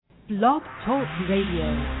Blog Talk Radio.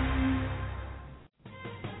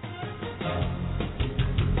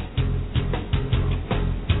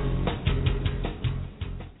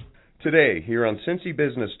 Today, here on Cincy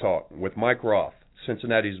Business Talk with Mike Roth,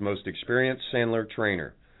 Cincinnati's most experienced Sandler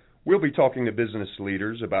trainer, we'll be talking to business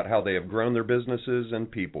leaders about how they have grown their businesses and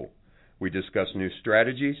people. We discuss new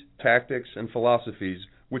strategies, tactics, and philosophies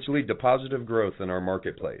which lead to positive growth in our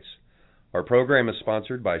marketplace. Our program is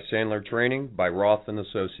sponsored by Sandler Training by Roth &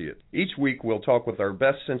 Associates. Each week, we'll talk with our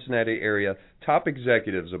best Cincinnati area top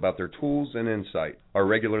executives about their tools and insight. Our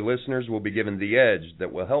regular listeners will be given the edge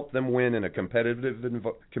that will help them win in a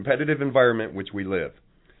competitive environment which we live.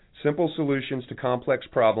 Simple solutions to complex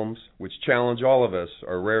problems, which challenge all of us,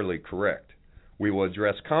 are rarely correct. We will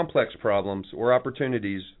address complex problems or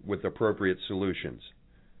opportunities with appropriate solutions.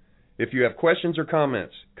 If you have questions or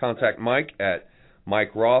comments, contact Mike at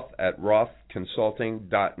Mike Roth at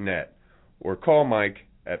rothconsulting.net or call Mike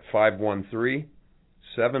at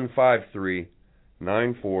 513-753-9400.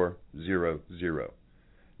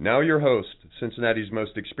 Now your host, Cincinnati's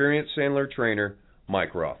most experienced Sandler trainer,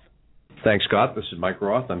 Mike Roth. Thanks, Scott. This is Mike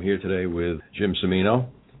Roth. I'm here today with Jim Cimino.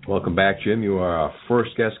 Welcome back, Jim. You are our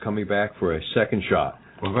first guest coming back for a second shot.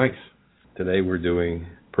 Well, thanks. Today we're doing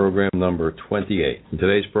program number 28. In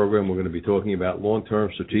today's program, we're going to be talking about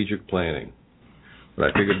long-term strategic planning. What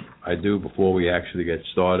I figured I'd do before we actually get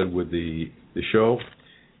started with the show,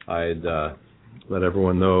 I'd let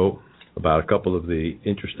everyone know about a couple of the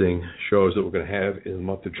interesting shows that we're going to have in the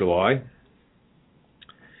month of July.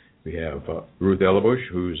 We have Ruth Ellerbush,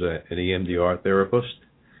 who's an EMDR therapist,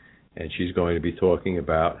 and she's going to be talking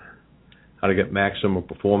about how to get maximum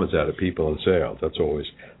performance out of people in sales. That's always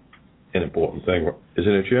an important thing,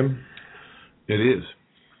 isn't it, Jim? It is.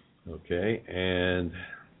 Okay, and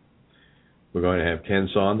we're going to have Ken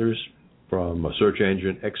Saunders from Search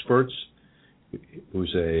Engine Experts,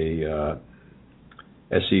 who's a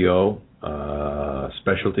SEO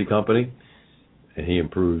specialty company, and he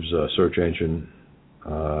improves search engine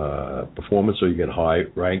performance so you get high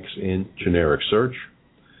ranks in generic search.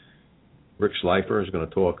 Rick Slifer is going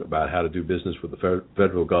to talk about how to do business with the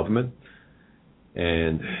federal government.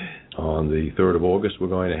 And on the 3rd of August, we're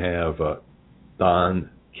going to have Don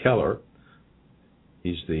Keller.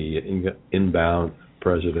 He's the inbound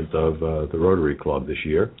president of the Rotary Club this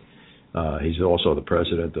year. He's also the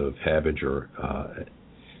president of Habinger,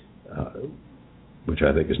 which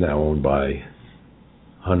I think is now owned by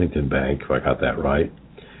Huntington Bank, if I got that right.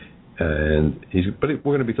 And we're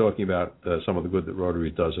going to be talking about some of the good that Rotary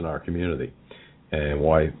does in our community and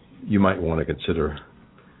why you might want to consider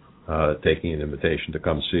taking an invitation to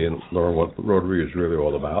come see and learn what Rotary is really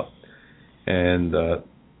all about. And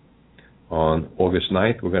on August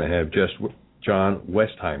 9th, we're going to have John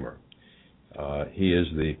Westheimer. He is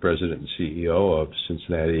the president and CEO of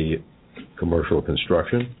Cincinnati Commercial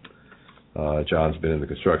Construction. John's been in the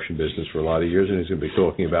construction business for a lot of years, and he's going to be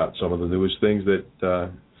talking about some of the newest things that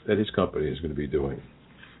his company is going to be doing.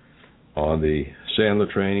 On the Sandler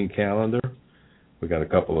training calendar, we got a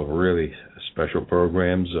couple of really special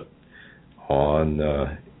programs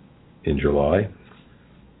in July.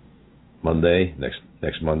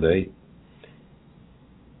 Next Monday,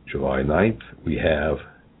 July 9th, we have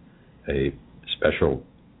a special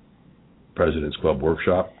President's Club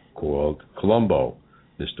workshop called Columbo,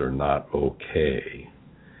 Mr. Not Okay.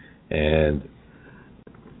 And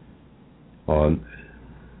let's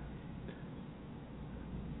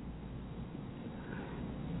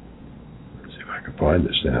see if I can find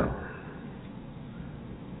this now.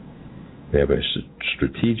 We have a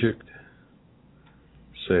strategic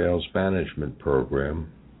sales management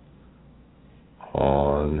program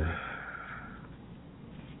on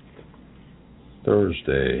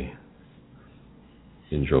Thursday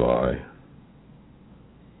in July.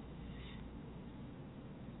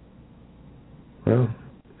 Well,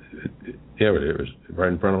 here it is,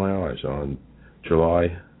 right in front of my eyes, on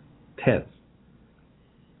July 10th.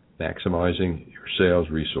 Maximizing your sales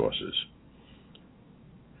resources.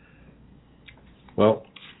 Well,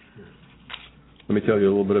 let me tell you a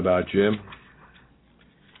little bit about Jim.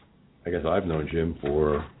 I guess I've known Jim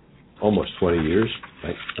for almost 20 years,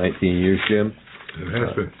 19 years, Jim. It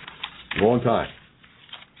has been. Long time.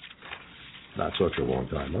 Not such a long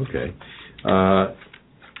time, okay.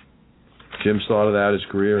 Jim started out his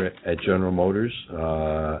career at General Motors,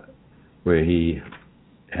 where he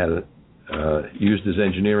had used his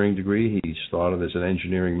engineering degree. He started as an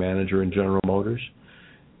engineering manager in General Motors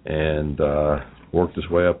and worked his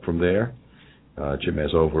way up from there. Jim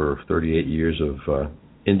has over 38 years of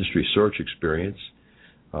industry search experience,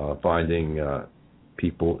 finding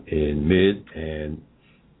people in mid and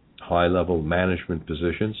high-level management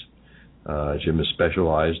positions Jim is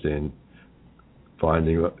specialized in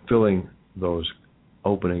filling those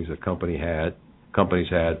openings that companies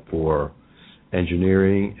had for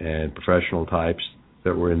engineering and professional types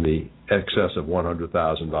that were in the excess of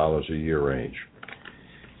 $100,000 a year range.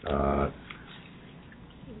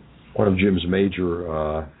 One of Jim's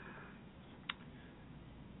major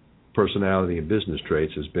personality and business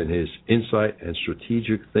traits has been his insight and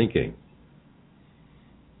strategic thinking,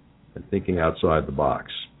 and thinking outside the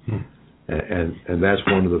box. And that's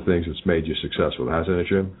one of the things that's made you successful, hasn't it,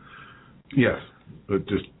 Jim? Yes, but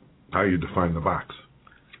just how you define the box.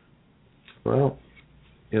 Well,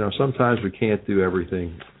 sometimes we can't do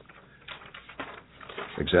everything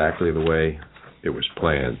exactly the way it was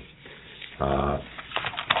planned. I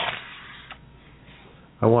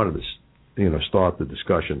wanted to, start the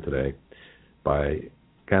discussion today by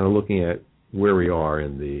kind of looking at where we are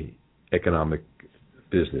in the economic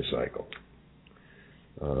business cycle.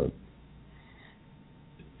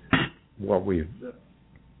 What we've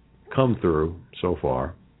come through so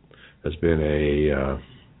far has been a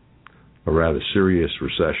rather serious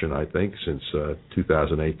recession, I think, since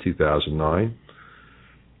 2008, 2009.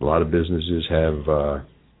 A lot of businesses have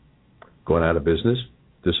gone out of business,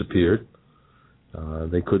 disappeared.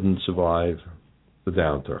 They couldn't survive the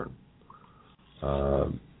downturn.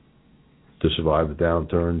 To survive the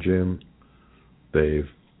downturn, Jim, they've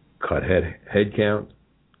cut head count,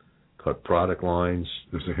 cut product lines,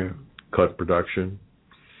 cut production,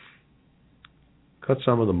 cut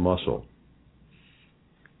some of the muscle,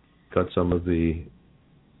 cut some of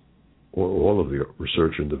all of the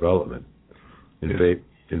research and development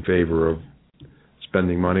in favor of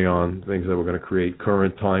spending money on things that were going to create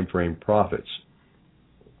current time frame profits,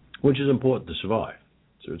 which is important to survive.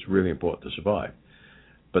 So it's really important to survive.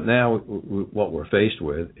 But now what we're faced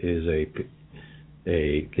with is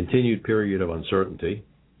a continued period of uncertainty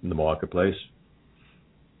in the marketplace.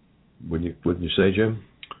 Wouldn't you say, Jim?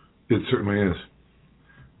 It certainly is.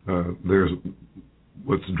 There's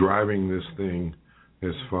what's driving this thing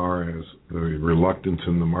as far as the reluctance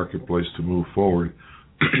in the marketplace to move forward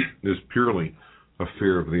is purely a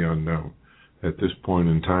fear of the unknown. At this point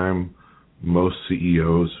in time, most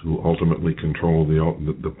CEOs who ultimately control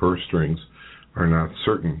the purse strings are not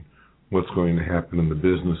certain what's going to happen in the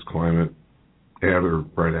business climate at or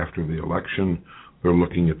right after the election. They're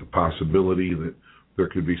looking at the possibility that there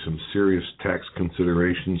could be some serious tax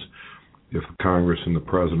considerations if Congress and the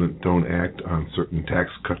President don't act on certain tax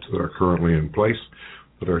cuts that are currently in place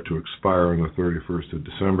that are to expire on the 31st of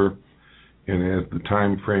December. And as the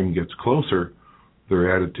time frame gets closer,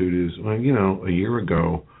 their attitude is, well, a year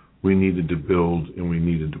ago we needed to build and we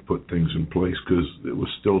needed to put things in place because it was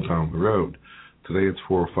still down the road. Today it's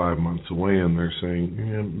 4 or 5 months away, and they're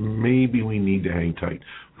saying, maybe we need to hang tight.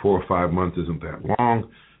 4 or 5 months isn't that long,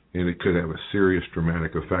 and it could have a serious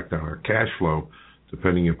dramatic effect on our cash flow,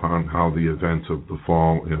 depending upon how the events of the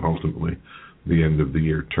fall and ultimately the end of the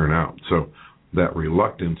year turn out. So that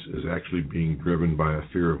reluctance is actually being driven by a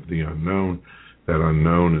fear of the unknown. That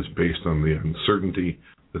unknown is based on the uncertainty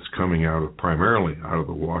that's coming primarily out of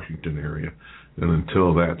the Washington area. And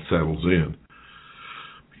until that settles in,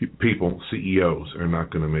 people, CEOs, are not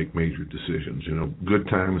going to make major decisions. Good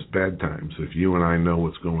times, bad times. If you and I know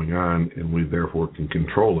what's going on and we therefore can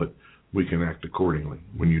control it, we can act accordingly.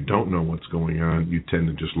 When you don't know what's going on, you tend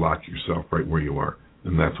to just lock yourself right where you are,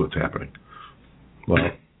 and that's what's happening. Well,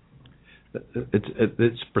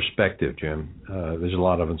 it's perspective, Jim. There's a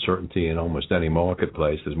lot of uncertainty in almost any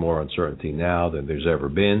marketplace. There's more uncertainty now than there's ever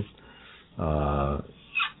been.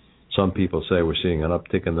 Some people say we're seeing an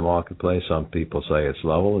uptick in the marketplace. Some people say it's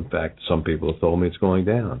level. In fact, some people have told me it's going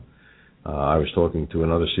down. I was talking to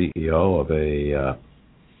another CEO of a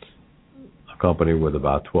company with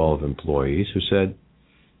about 12 employees who said,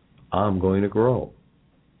 I'm going to grow.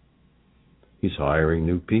 He's hiring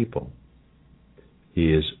new people.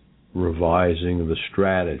 He is revising the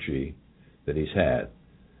strategy that he's had.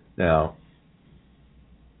 Now,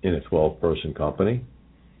 in a 12-person company,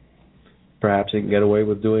 perhaps he can get away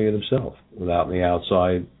with doing it himself without any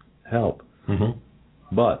outside help. Mm-hmm.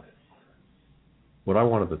 But what I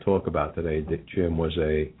wanted to talk about today, Jim, was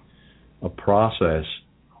a process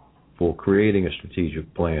for creating a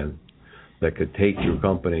strategic plan that could take your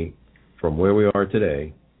company from where we are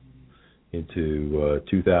today into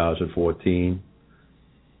 2014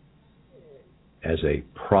 as a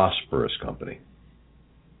prosperous company,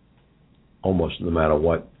 almost no matter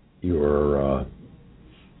what your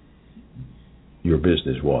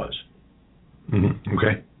business was. Mm-hmm.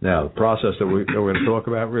 Okay. Now, the process that we're going to talk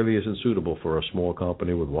about really isn't suitable for a small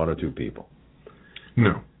company with 1 or 2 people.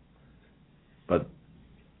 No. But,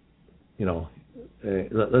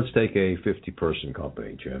 let's take a 50-person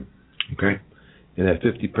company, Jim. Okay. In that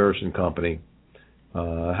 50-person company,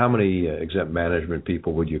 how many exempt management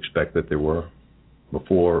people would you expect that there were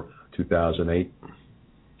before 2008?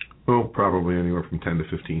 Well, probably anywhere from 10 to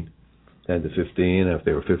 15. 10 to 15. If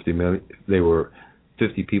they were 50 million, they were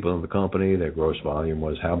 50 people in the company. Their gross volume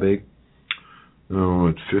was how big? Oh,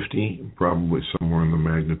 at 50, probably somewhere in the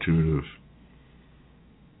magnitude of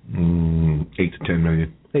 8 to 10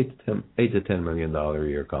 million. 8 to $10 million a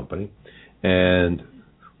year company. And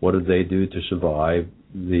what did they do to survive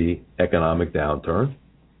the economic downturn?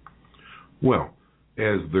 Well,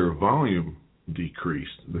 as their volume decreased,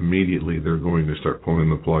 immediately they're going to start pulling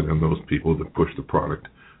the plug on those people that push the product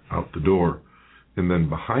out the door. And then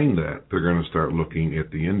behind that, they're going to start looking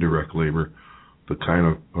at the indirect labor, the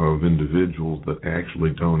kind of individuals that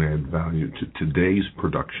actually don't add value to today's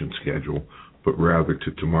production schedule, but rather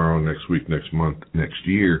to tomorrow, next week, next month, next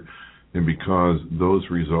year. And because those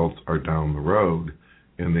results are down the road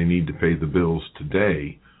and they need to pay the bills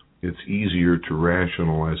today, it's easier to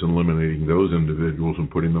rationalize eliminating those individuals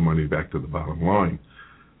and putting the money back to the bottom line.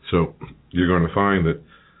 So you're going to find that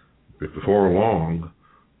before long,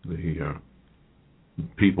 the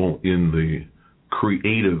people in the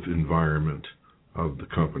creative environment of the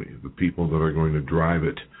company, the people that are going to drive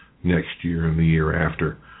it next year and the year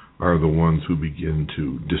after, are the ones who begin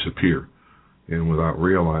to disappear. And without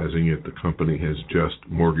realizing it, the company has just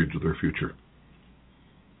mortgaged their future.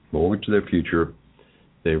 Mortgaged their future.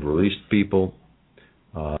 They've released people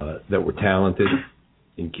that were talented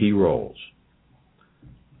in key roles.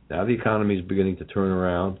 Now the economy is beginning to turn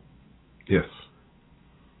around. Yes.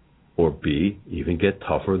 Or B, even get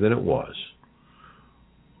tougher than it was.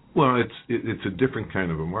 Well, it's a different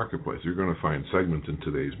kind of a marketplace. You're going to find segments in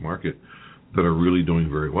today's market that are really doing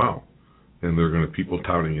very well. And they're going to people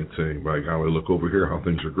touting it saying, by golly, look over here how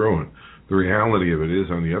things are growing. The reality of it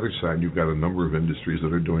is, on the other side, you've got a number of industries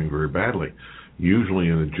that are doing very badly. Usually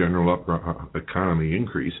in a general economy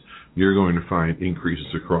increase, you're going to find increases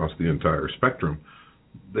across the entire spectrum.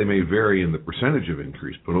 They may vary in the percentage of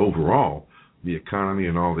increase, but overall, the economy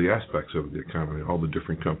and all the aspects of the economy, all the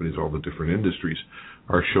different companies, all the different industries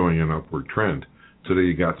are showing an upward trend. Today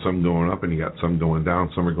you got some going up and you got some going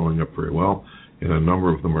down. Some are going up very well, and a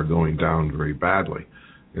number of them are going down very badly.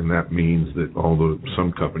 And that means that although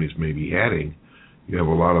some companies may be adding, you have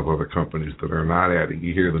a lot of other companies that are not adding.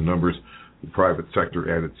 You hear the numbers, the private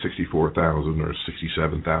sector added 64,000 or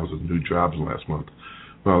 67,000 new jobs last month.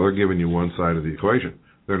 Well, they're giving you one side of the equation.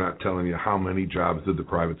 They're not telling you how many jobs did the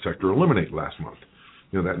private sector eliminate last month.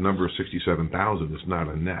 You know, that number of 67,000 is not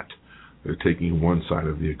a net. They're taking one side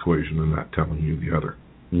of the equation and not telling you the other.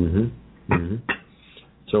 Mm-hmm. Mm-hmm.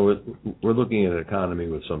 So we're looking at an economy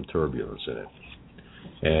with some turbulence in it.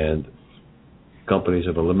 And companies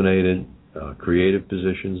have eliminated creative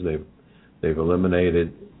positions. They've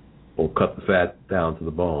eliminated or cut the fat down to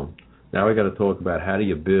the bone. Now we got to talk about how do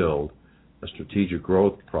you build a strategic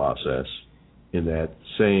growth process in that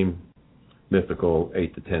same mythical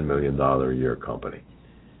 $8 to $10 million a year company.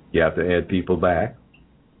 You have to add people back,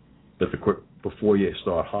 but before you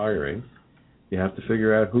start hiring, you have to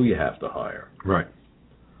figure out who you have to hire. Right.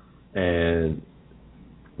 And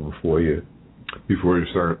before you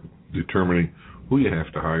start determining who you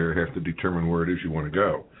have to hire, you have to determine where it is you want to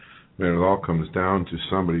go. And it all comes down to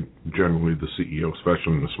somebody, generally the CEO,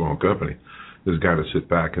 especially in a small company, has got to sit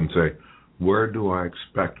back and say, where do I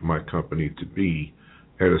expect my company to be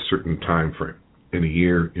at a certain time frame, in a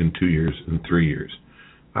year, in 2 years, in 3 years?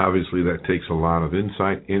 Obviously, that takes a lot of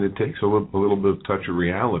insight, and it takes a little bit of touch of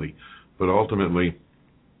reality. But ultimately,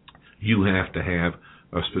 you have to have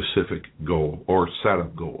a specific goal or set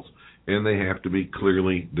of goals, and they have to be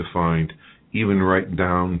clearly defined, even right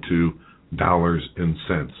down to dollars and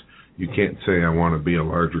cents. You can't say, I want to be a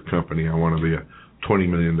larger company, I want to be a $20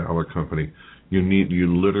 million company.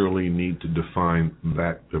 You literally need to define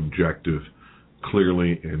that objective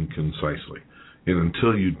clearly and concisely. And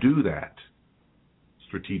until you do that,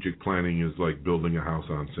 strategic planning is like building a house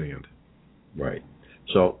on sand. Right.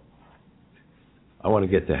 So I want to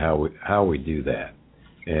get to how we do that.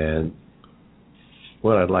 And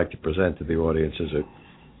what I'd like to present to the audience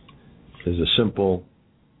is a simple,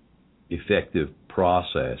 effective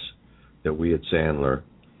process that we at Sandler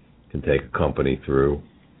can take a company through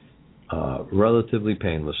relatively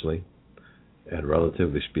painlessly and,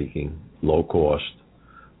 relatively speaking, low cost,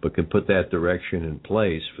 but can put that direction in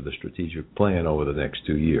place for the strategic plan over the next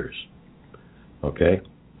 2 years. Okay?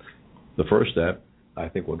 The first step, I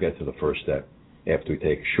think we'll get to the first step after we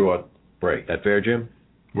take a short break. That fair, Jim?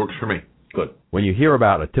 Works for me. Good. When you hear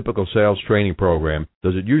about a typical sales training program,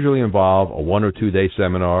 does it usually involve a 1 or 2 day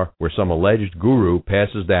seminar where some alleged guru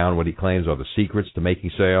passes down what he claims are the secrets to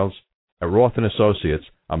making sales? At Roth & Associates,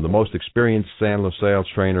 I'm the most experienced Sandler sales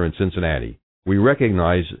trainer in Cincinnati. We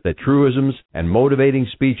recognize that truisms and motivating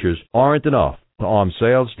speeches aren't enough to arm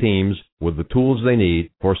sales teams with the tools they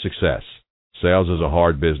need for success. Sales is a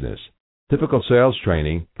hard business. Typical sales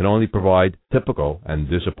training can only provide typical and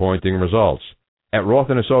disappointing results. At Roth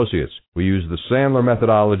 & Associates, we use the Sandler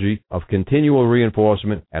methodology of continual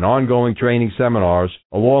reinforcement and ongoing training seminars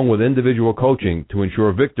along with individual coaching to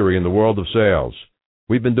ensure victory in the world of sales.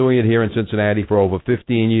 We've been doing it here in Cincinnati for over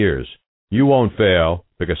 15 years. You won't fail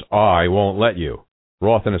because I won't let you.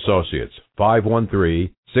 Roth & Associates,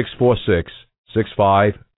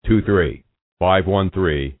 513-646-6523.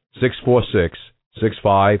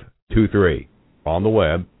 513-646-6523. On the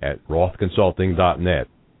web at rothconsulting.net.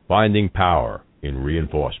 Finding power in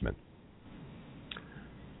reinforcement.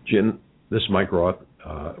 Jim, this is Mike Roth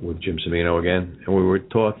with Jim Cimino again, and we were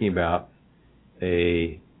talking about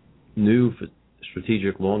a new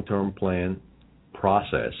strategic long-term plan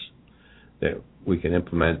process that we can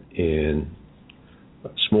implement in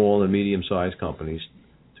small and medium-sized companies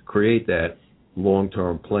to create that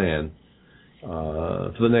long-term plan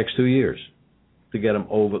for the next 2 years to get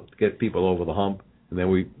people over the hump, and then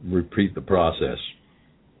we repeat the process.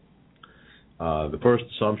 The first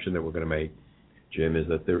assumption that we're going to make, Jim, is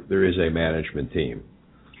that there is a management team.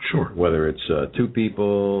 Sure. Whether it's 2 people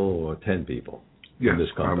or 10 people in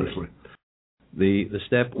this company. Obviously. The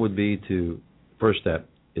step would be first step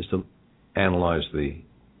is to analyze the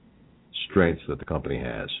strengths that the company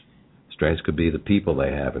has. Strengths could be the people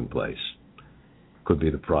they have in place. Could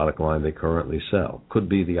be the product line they currently sell. Could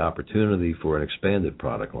be the opportunity for an expanded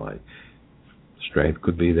product line. Strength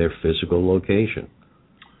could be their physical location.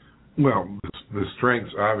 Well, the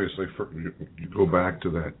strengths, obviously, you go back to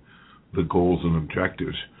that, the goals and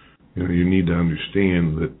objectives. You need to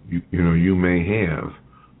understand that you may have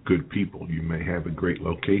good people, you may have a great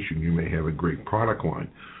location, you may have a great product line,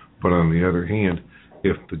 but on the other hand,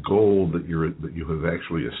 if the goal that you have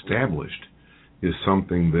actually established is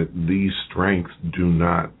something that these strengths do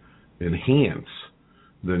not enhance,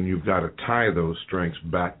 then you've got to tie those strengths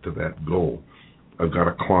back to that goal. I've got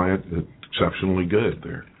a client that's exceptionally good.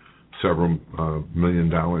 They're several $1 million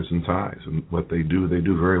in size, and what they do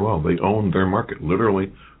very well. They own their market.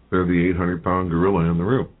 Literally, they're the 800-pound gorilla in the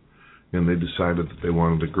room, and they decided that they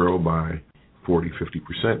wanted to grow by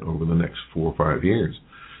 40-50% over the next 4 or 5 years.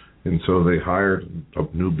 And so they hired a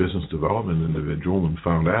new business development individual and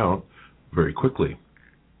found out very quickly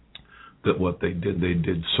that what they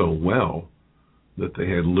did so well that they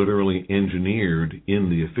had literally engineered in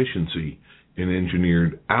the efficiency and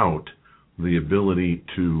engineered out the ability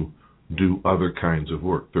to do other kinds of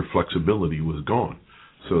work. Their flexibility was gone.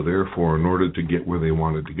 So therefore, in order to get where they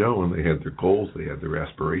wanted to go, and they had their goals, they had their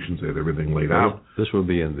aspirations, they had everything laid out. This would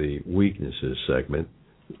be in the weaknesses segment,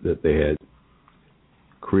 that they had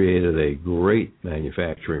created a great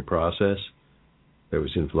manufacturing process that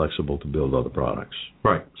was inflexible to build other products.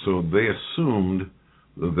 Right. So they assumed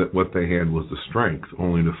that what they had was the strength,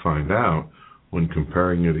 only to find out when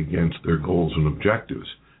comparing it against their goals and objectives,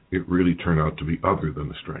 it really turned out to be other than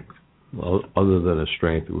the strength. Well, other than a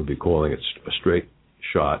strength, we would be calling it a straight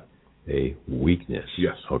shot a weakness.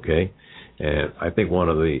 Yes. Okay? And I think one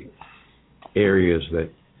of the areas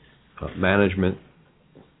that management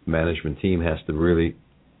team has to really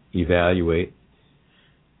evaluate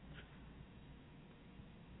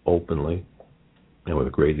openly and with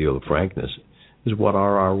a great deal of frankness is what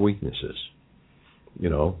are our weaknesses.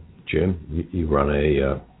 Jim, you run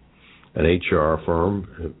an HR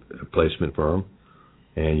firm, a placement firm,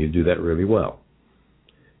 and you do that really well.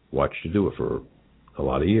 Watched you do it for a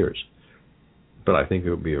lot of years. But I think it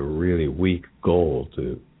would be a really weak goal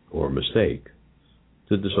or mistake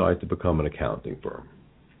to decide to become an accounting firm.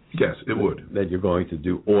 Yes, it would. That you're going to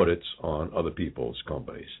do audits on other people's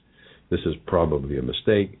companies. This is probably a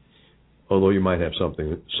mistake, although you might have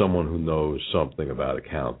someone who knows something about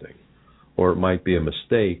accounting. Or it might be a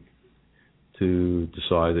mistake to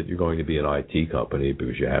decide that you're going to be an IT company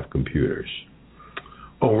because you have computers.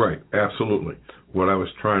 Oh, right. Absolutely. What I was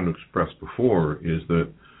trying to express before is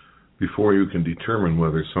that before you can determine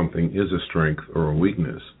whether something is a strength or a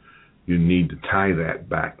weakness, you need to tie that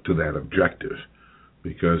back to that objective.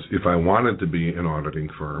 Because if I wanted to be an auditing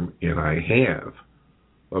firm and I have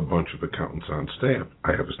a bunch of accountants on staff,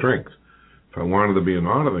 I have a strength. If I wanted to be an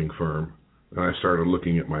auditing firm and I started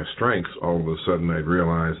looking at my strengths, all of a sudden I'd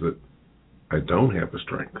realize that I don't have a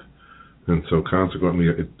strength. And so consequently,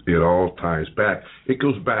 it all ties back. It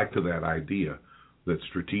goes back to that idea that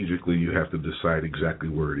strategically you have to decide exactly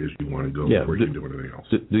where it is you want to go before you can do anything else.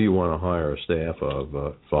 Do you want to hire a staff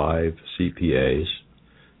of 5 CPAs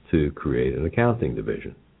to create an accounting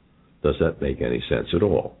division? Does that make any sense at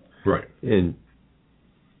all? Right. In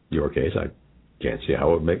your case, I can't see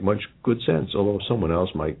how it would make much good sense, although someone else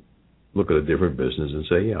might look at a different business and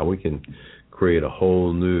say, yeah, we can create a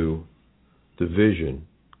whole new division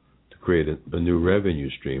to create a new revenue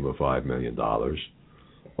stream of $5 million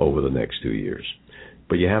over the next 2 years.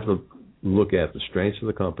 But you have to look at the strengths of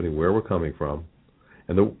the company, where we're coming from,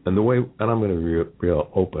 and the way. And I'm going to be real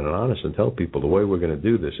open and honest and tell people the way we're going to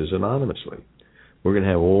do this is anonymously. We're going to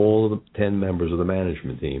have all the 10 members of the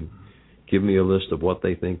management team give me a list of what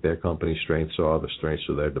they think their company's strengths are, the strengths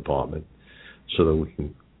of their department, so that we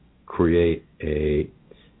can create a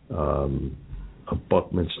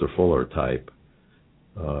Buckminster Fuller type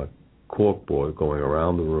corkboard going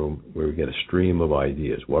around the room where we get a stream of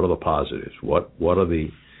ideas. What are the positives? What are the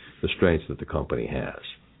strengths that the company has?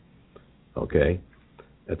 Okay?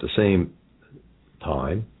 At the same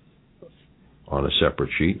time, on a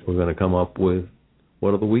separate sheet, we're going to come up with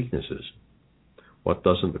what are the weaknesses? What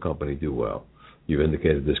doesn't the company do well? You've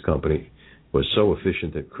indicated this company was so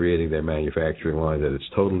efficient at creating their manufacturing line that it's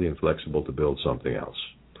totally inflexible to build something else.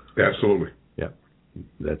 Absolutely. Yeah.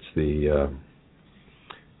 That's the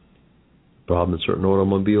problem that certain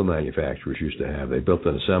automobile manufacturers used to have. They built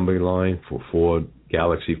an assembly line for Ford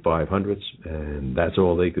Galaxy 500s, and that's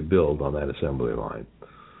all they could build on that assembly line.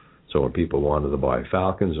 So when people wanted to buy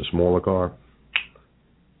Falcons, a smaller car,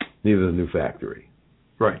 needed a new factory.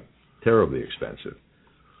 Right. Terribly expensive.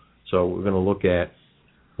 So we're going to look at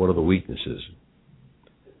what are the weaknesses.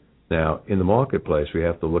 Now, in the marketplace, we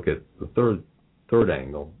have to look at the third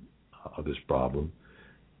angle of this problem,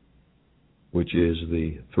 which is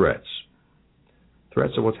the threats.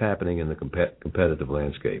 Threats are what's happening in the competitive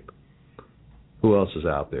landscape. Who else is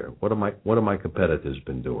out there? What have my competitors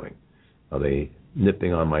been doing? Are they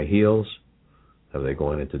nipping on my heels? Are they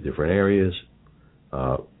going into different areas?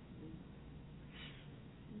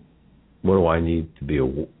 What do I need to be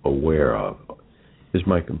aware of? Is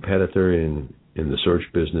my competitor in the search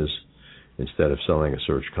business, instead of selling a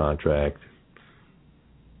search contract,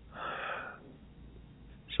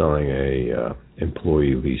 selling a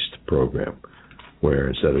employee leased program, where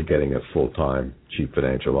instead of getting a full-time chief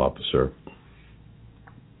financial officer,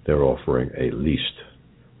 they're offering a leased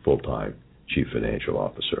full-time chief financial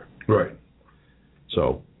officer? Right.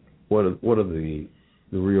 So what are the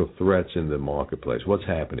real threats in the marketplace? What's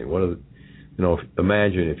happening? What are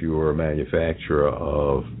imagine if you were a manufacturer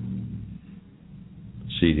of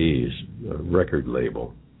CDs, a record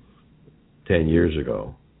label, 10 years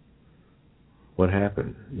ago. What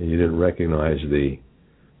happened? You didn't recognize the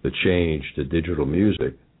change to digital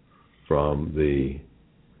music from the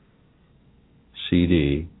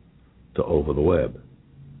CD to over the web.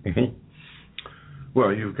 Mm-hmm.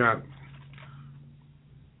 Well,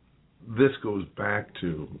 this goes back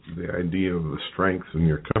to the idea of the strengths in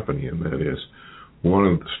your company, and that is one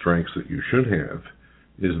of the strengths that you should have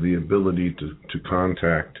is the ability to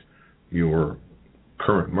contact your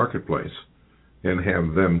current marketplace and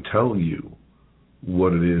have them tell you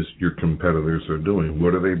what it is your competitors are doing.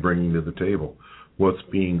 What are they bringing to the table? What's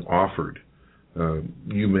being offered?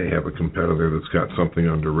 You may have a competitor that's got something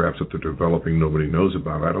under wraps that they're developing nobody knows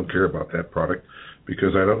about. I don't care about that product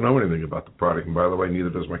because I don't know anything about the product. And by the way,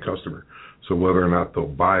 neither does my customer. So whether or not they'll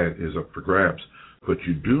buy it is up for grabs. But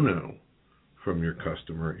you do know from your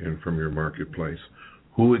customer and from your marketplace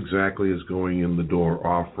who exactly is going in the door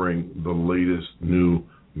offering the latest new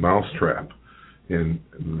mousetrap. And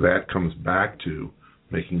that comes back to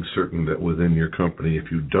making certain that within your company,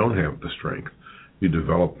 if you don't have the strength, you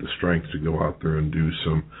develop the strength to go out there and do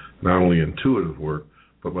some not only intuitive work,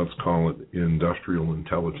 but let's call it industrial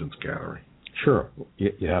intelligence gathering. Sure.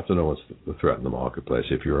 You have to know what's the threat in the marketplace.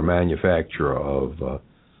 If you're a manufacturer of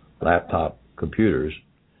laptop computers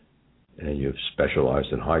and you've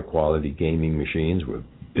specialized in high-quality gaming machines with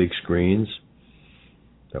big screens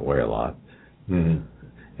that weigh a lot, mm-hmm.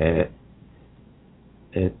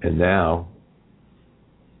 and now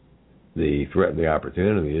the threat and the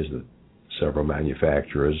opportunity is that several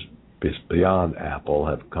manufacturers beyond Apple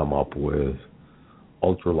have come up with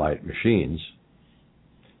ultralight machines.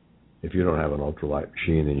 If you don't have an ultralight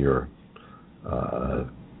machine in your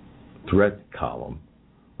threat column,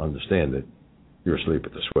 understand that you're asleep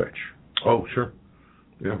at the switch. Oh, sure.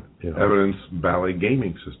 Yeah. Evidence ballet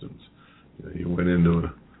gaming systems. If you went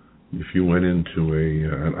into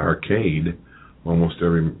an arcade, almost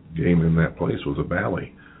every game in that place was a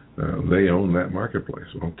ballet. They own that marketplace.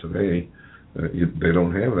 Well, today they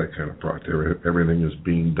don't have that kind of product. Everything is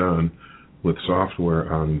being done with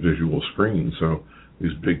software on visual screens. So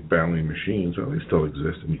these big battling machines, well, they still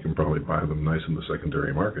exist, and you can probably buy them nice in the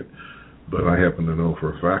secondary market. But I happen to know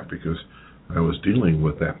for a fact, because I was dealing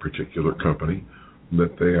with that particular company,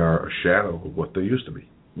 that they are a shadow of what they used to be.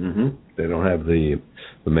 Mm-hmm. They don't have the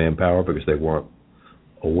manpower because they weren't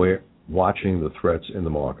watching the threats in the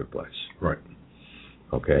marketplace. Right.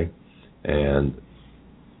 Okay? And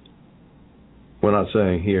we're not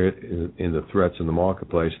saying here in the threats in the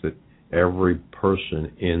marketplace that every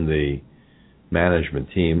person in the management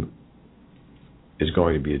team is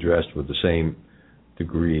going to be addressed with the same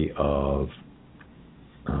degree of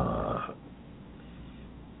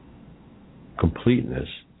completeness,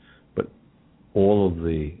 but all of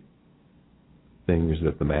the things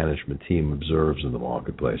that the management team observes in the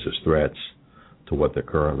marketplace as threats to what they're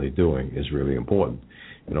currently doing is really important.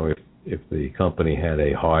 You know, if the company had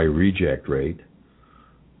a high reject rate,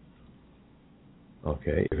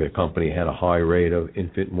 okay, if a company had a high rate of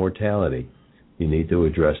infant mortality, you need to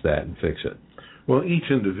address that and fix it. Well, each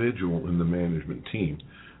individual in the management team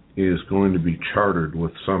is going to be chartered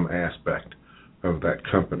with some aspect of that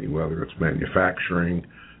company, whether it's manufacturing,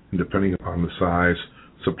 and depending upon the size,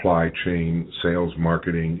 supply chain, sales,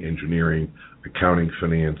 marketing, engineering, accounting,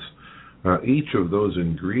 finance. Each of those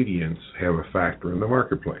ingredients have a factor in the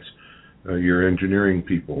marketplace. Your engineering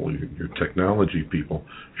people, your technology people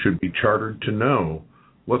should be chartered to know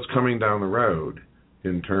what's coming down the road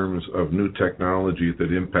in terms of new technology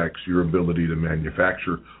that impacts your ability to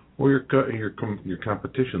manufacture or your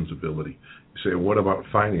competition's ability. You say, what about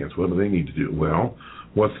finance? What do they need to do? Well,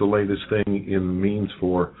 what's the latest thing in the means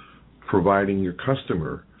for providing your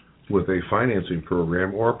customer with a financing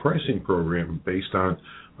program or a pricing program based on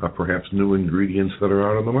perhaps new ingredients that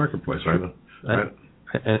are out in the marketplace? I know.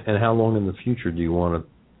 And how long in the future do you want to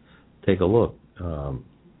take a look? I'm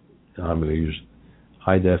going to use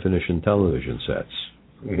high-definition television sets,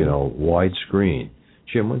 mm-hmm. You know, widescreen.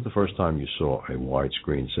 Jim, when's the first time you saw a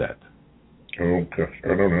widescreen set? Oh, gosh, I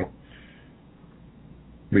don't know.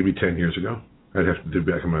 Maybe 10 years ago. I'd have to dig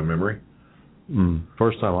back in my memory.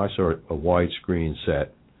 First time I saw a widescreen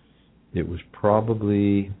set, it was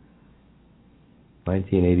probably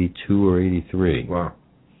 1982 or 83. Wow.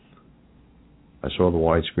 I saw the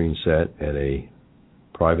widescreen set at a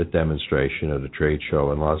private demonstration at a trade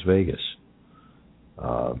show in Las Vegas.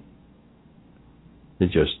 It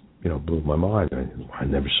just, blew my mind. I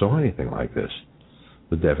never saw anything like this,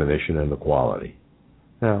 the definition and the quality.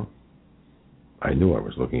 Now, I knew I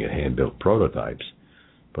was looking at hand-built prototypes,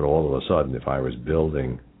 but all of a sudden, if I was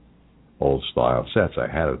building old-style sets, I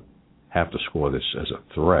had to have to score this as a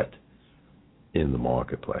threat in the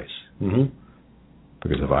marketplace. Mm-hmm.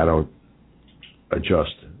 Because if I don't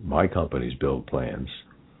adjust my company's build plans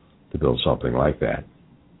to build something like that,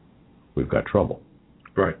 we've got trouble.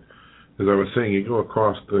 Right. As I was saying, you go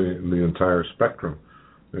across the entire spectrum.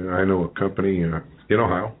 And I know a company in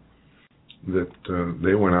Ohio that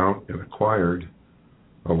they went out and acquired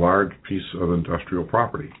a large piece of industrial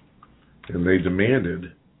property, and they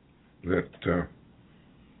demanded that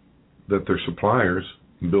their suppliers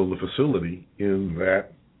build a facility in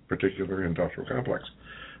that particular industrial complex.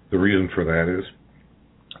 The reason for that is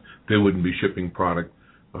they wouldn't be shipping product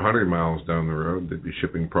 100 miles down the road. They'd be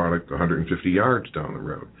shipping product 150 yards down the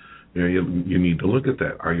road. You need to look at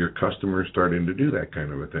that. Are your customers starting to do that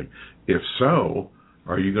kind of a thing? If so,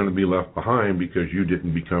 are you going to be left behind because you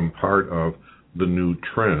didn't become part of the new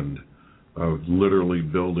trend of literally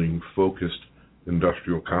building focused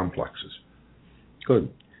industrial complexes? Good.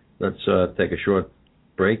 Let's take a short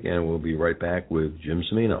break, and we'll be right back with Jim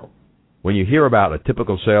Cimino. When you hear about a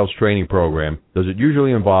typical sales training program, does it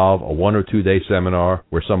usually involve a 1 or 2 day seminar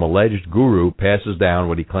where some alleged guru passes down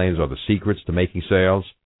what he claims are the secrets to making sales?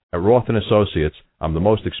 At Roth & Associates, I'm the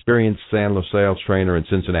most experienced Sandler sales trainer in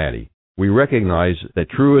Cincinnati. We recognize that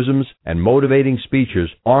truisms and motivating speeches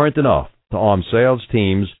aren't enough to arm sales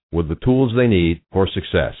teams with the tools they need for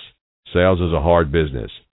success. Sales is a hard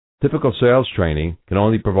business. Typical sales training can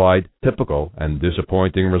only provide typical and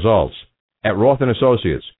disappointing results. At Roth &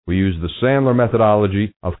 Associates, we use the Sandler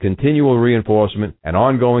methodology of continual reinforcement and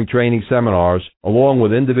ongoing training seminars along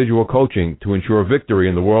with individual coaching to ensure victory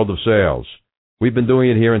in the world of sales. We've been doing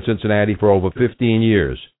it here in Cincinnati for over 15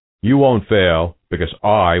 years. You won't fail because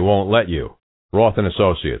I won't let you. Roth &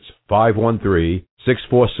 Associates,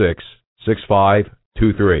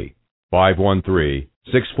 513-646-6523.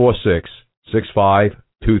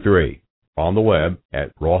 513-646-6523. On the web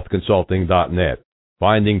at rothconsulting.net.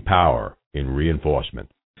 Finding power in reinforcement.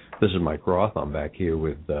 This is Mike Roth. I'm back here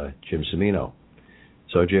with Jim Cimino.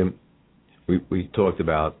 So, Jim, we talked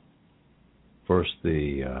about first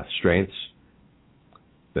the strengths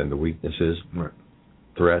then the weaknesses, Right.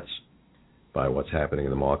 threats by what's happening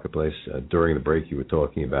in the marketplace. During the break, you were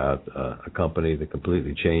talking about a company that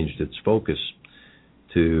completely changed its focus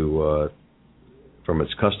to from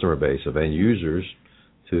its customer base of end users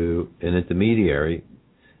to an intermediary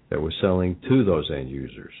that was selling to those end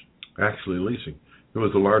users. Actually leasing. It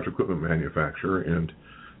was a large equipment manufacturer, and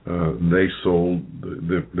they sold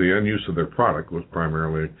the end use of their product was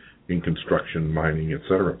primarily in construction, mining,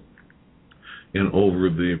 etc. And over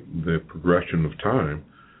the progression of time,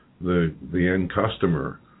 the end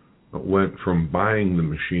customer went from buying the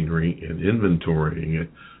machinery and inventorying it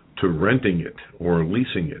to renting it or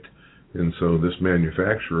leasing it. And so this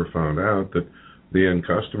manufacturer found out that the end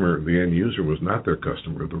customer, the end user, was not their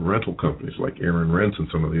customer. The rental companies like Aaron Rents and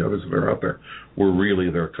some of the others that are out there were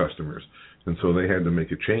really their customers. And so they had to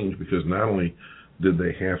make a change, because not only did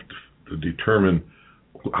they have to determine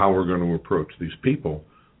how we're going to approach these people,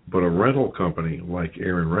 but a rental company like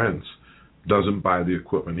Aaron Rents doesn't buy the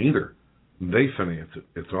equipment either. They finance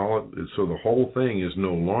it. So the whole thing is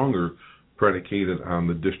no longer predicated on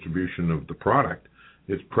the distribution of the product.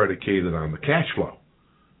 It's predicated on the cash flow.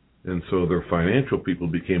 And so their financial people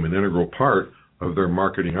became an integral part of their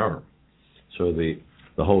marketing arm. So the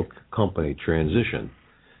whole company transitioned,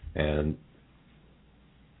 and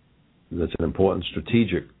that's an important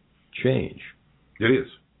strategic change. It is.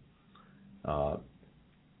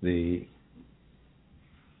 The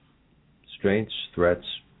strengths,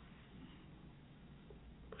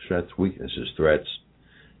 weaknesses, threats.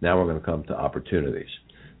 Now we're going to come to opportunities.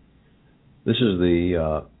 This is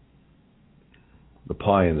the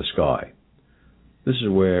pie in the sky. This is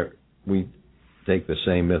where we take the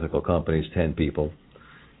same mythical companies, 10 people,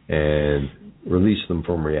 and release them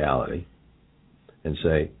from reality and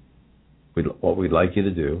say, what we'd like you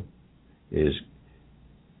to do is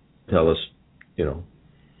tell us,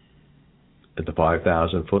 at the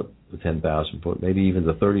 5,000 foot, the 10,000 foot, maybe even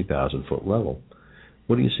the 30,000 foot level,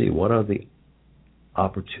 what do you see? What are the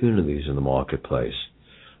opportunities in the marketplace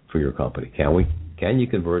for your company? Can you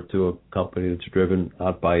convert to a company that's driven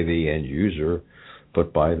not by the end user,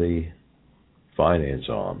 but by the finance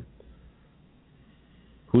arm?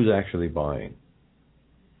 Who's actually buying?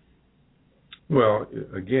 Well,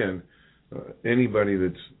 again, anybody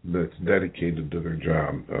that's dedicated to their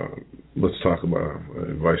job. Let's talk about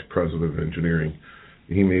a vice president of engineering.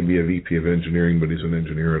 He may be a VP of engineering, but he's an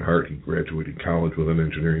engineer at heart. He graduated college with an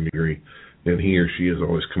engineering degree, and he or she has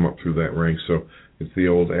always come up through that rank. So it's the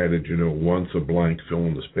old adage, once a blank, fill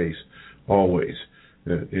in the space, always.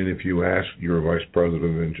 And if you ask your vice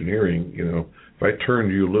president of engineering, if I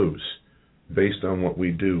turned you loose based on what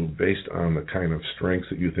we do, based on the kind of strengths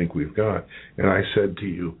that you think we've got, and I said to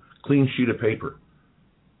you, clean sheet of paper,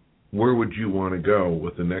 where would you want to go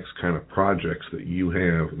with the next kind of projects that you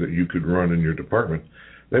have that you could run in your department?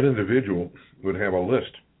 That individual would have a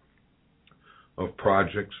list of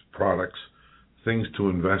projects, products, things to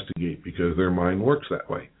investigate, because their mind works that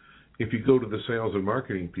way. If you go to the sales and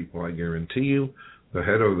marketing people, I guarantee you, the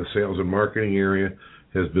head of the sales and marketing area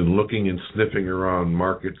has been looking and sniffing around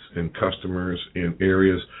markets and customers in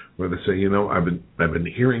areas where they say, I've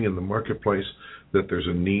been hearing in the marketplace that there's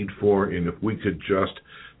a need for, and if we could just,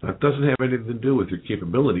 that doesn't have anything to do with your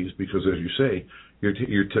capabilities, because as you say,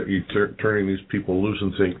 you're turning these people loose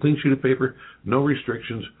and saying, clean sheet of paper, no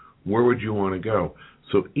restrictions, where would you want to go?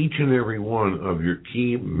 So each and every one of your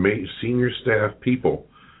key senior staff people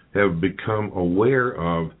have become aware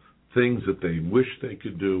of things that they wish they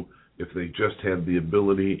could do if they just had the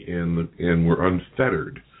ability and were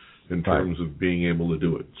unfettered in terms of being able to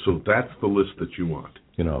do it. So that's the list that you want.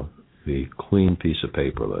 The clean piece of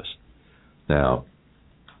paper list. Now,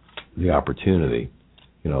 the opportunity.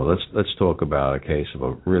 Let's talk about a case of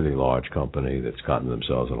a really large company that's gotten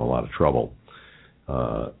themselves in a lot of trouble.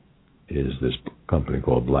 Is this company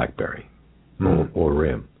called BlackBerry or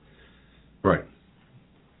RIM? Right.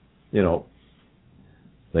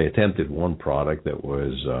 They attempted one product that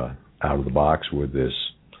was out of the box with this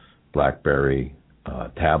BlackBerry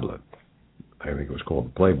tablet. I think it was called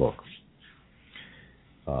the Playbook.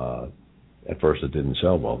 At first it didn't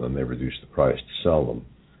sell well, then they reduced the price to sell them.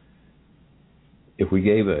 If we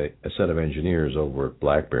gave a set of engineers over at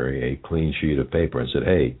BlackBerry a clean sheet of paper and said,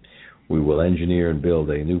 hey, we will engineer and build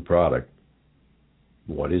a new product,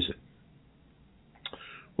 what is it?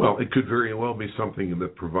 Well, it could very well be something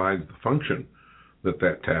that provides the function that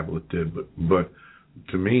tablet did, but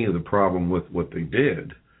to me, the problem with what they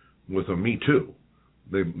did was a me too.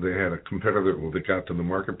 They had a competitor. Well, they got to the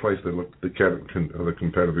marketplace. They looked at the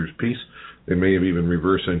competitor's piece. They may have even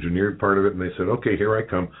reverse engineered part of it, and they said, "Okay, here I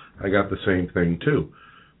come. I got the same thing too."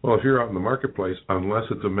 Well, if you're out in the marketplace, unless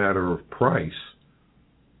it's a matter of price,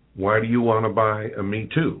 Why do you want to buy a Me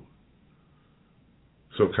Too?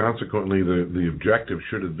 So consequently, the objective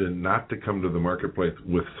should have been not to come to the marketplace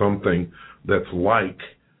with something that's like,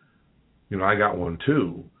 I got one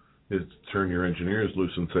too, is to turn your engineers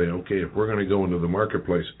loose and say, okay, if we're going to go into the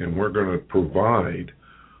marketplace and we're going to provide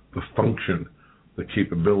the function, the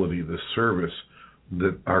capability, the service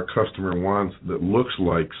that our customer wants that looks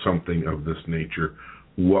like something of this nature,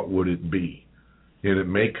 what would it be? And it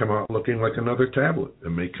may come out looking like another tablet. It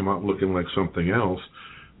may come out looking like something else,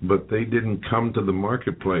 but they didn't come to the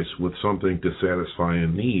marketplace with something to satisfy a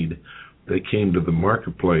need. They came to the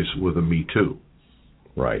marketplace with a Me Too.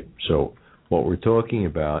 Right. So what we're talking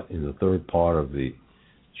about in the third part of the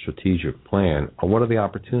strategic plan are what are the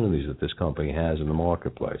opportunities that this company has in the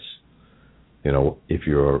marketplace. If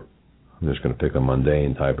you're, I'm just going to pick a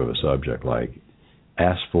mundane type of a subject like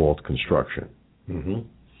asphalt construction. Mm-hmm.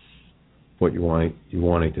 What you're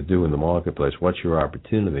wanting to do in the marketplace, what's your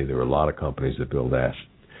opportunity? There are a lot of companies that build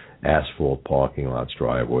asphalt parking lots,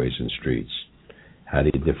 driveways, and streets. How do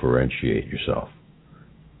you differentiate yourself?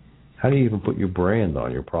 How do you even put your brand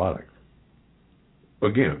on your product?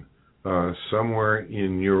 Again, somewhere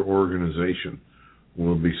in your organization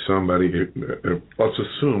will be somebody, let's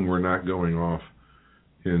assume we're not going off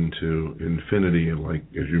into infinity, and like,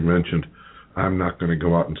 as you mentioned, I'm not going to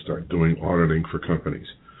go out and start doing auditing for companies.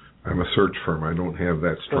 I'm a search firm. I don't have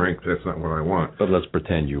that strength. That's not what I want. But let's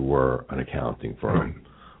pretend you were an accounting firm.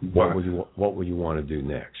 Right. What would you want to do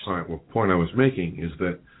next? All right. Well, the point I was making is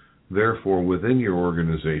that, therefore, within your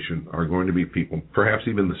organization are going to be people, perhaps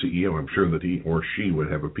even the CEO, I'm sure that he or she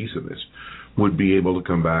would have a piece of this, would be able to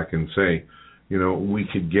come back and say, we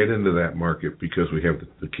could get into that market because we have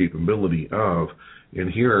the capability of,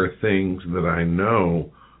 and here are things that I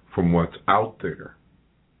know from what's out there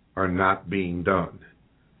are not being done.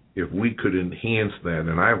 If we could enhance that,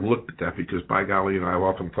 and I've looked at that because, by golly, I've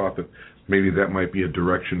often thought that maybe that might be a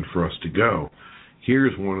direction for us to go.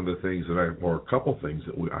 Here's one of the things or a couple things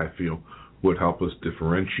that I feel would help us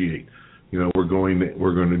differentiate. We're going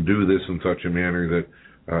to do this in such a manner that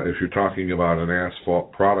if you're talking about an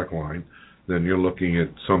asphalt product line, then you're looking at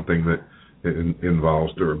something that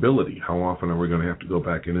involves durability. How often are we going to have to go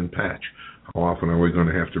back in and patch? How often are we going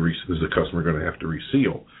to have to is the customer going to have to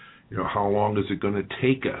reseal? How long is it going to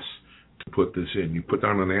take us to put this in? You put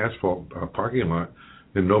down an asphalt parking lot,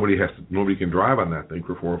 and nobody can drive on that thing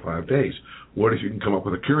for 4 or 5 days. What if you can come up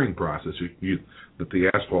with a curing process that the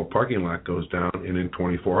asphalt parking lot goes down, and in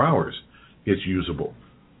 24 hours it's usable?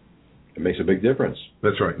 It makes a big difference.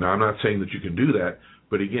 That's right. Now, I'm not saying that you can do that,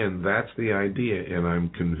 but again, that's the idea, and I'm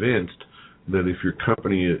convinced that if your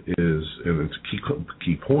company is, and it's a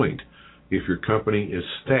key point, if your company is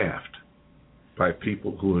staffed by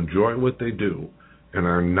people who enjoy what they do and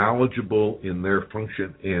are knowledgeable in their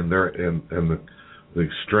function and the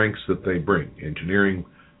strengths that they bring, engineering,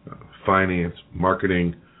 finance,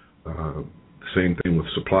 marketing, same thing with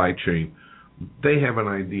supply chain, they have an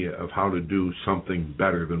idea of how to do something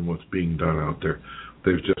better than what's being done out there.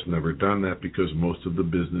 They've just never done that because most of the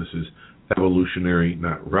business is evolutionary,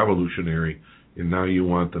 not revolutionary, and now you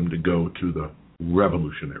want them to go to the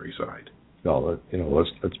revolutionary side. No,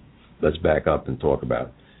 let's back up and talk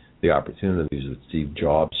about the opportunities that Steve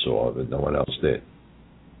Jobs saw that no one else did.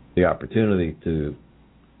 The opportunity to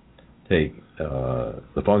take the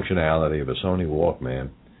functionality of a Sony Walkman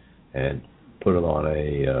and put it on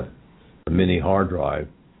a mini hard drive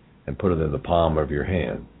and put it in the palm of your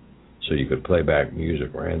hand so you could play back music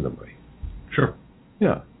randomly. Sure.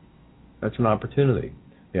 Yeah, that's an opportunity.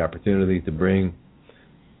 The opportunity to bring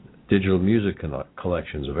digital music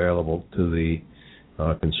collections available to the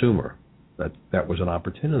consumer. That was an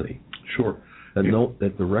opportunity. Sure.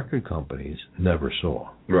 That the record companies never saw.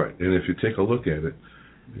 Right. And if you take a look at it,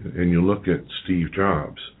 and you look at Steve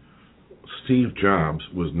Jobs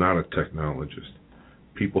was not a technologist.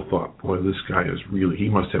 People thought, boy, this guy he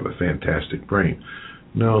must have a fantastic brain.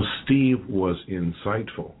 No, Steve was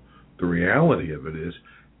insightful. The reality of it is,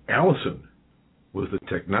 Allison was the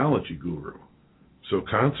technology guru. So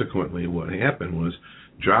consequently, what happened was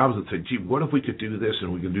Jobs would say, gee, what if we could do this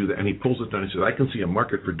and we could do that? And he pulls it down and says, I can see a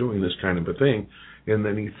market for doing this kind of a thing. And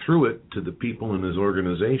then he threw it to the people in his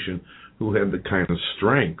organization who had the kind of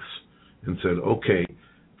strengths and said, okay,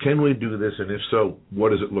 can we do this? And if so, what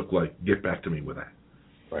does it look like? Get back to me with that.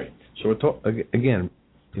 Right. So again,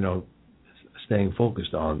 staying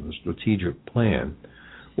focused on the strategic plan,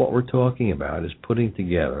 what we're talking about is putting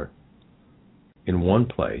together in one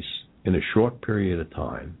place, in a short period of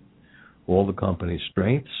time, all the company's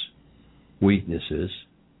strengths, weaknesses,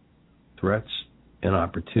 threats, and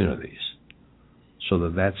opportunities, so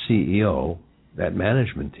that CEO, that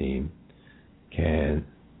management team, can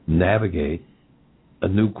navigate a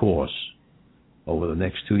new course over the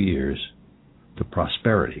next 2 years to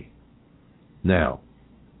prosperity. Now,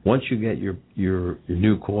 once you get your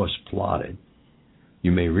new course plotted,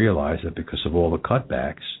 you may realize that because of all the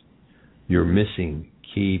cutbacks, you're missing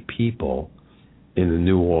key people in the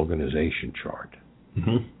new organization chart.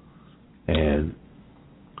 Mm-hmm. And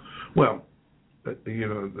well,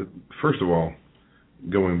 first of all,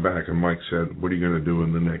 going back, and Mike said, what are you going to do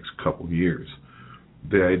in the next couple of years?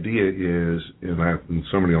 The idea is, and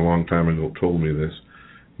somebody a long time ago told me this,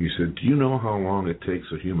 he said, do you know how long it takes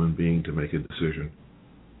a human being to make a decision?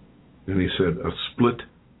 And he said, a split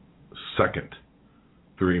second.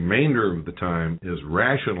 The remainder of the time is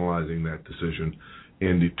rationalizing that decision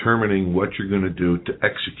and determining what you're going to do to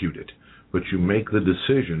execute it. But you make the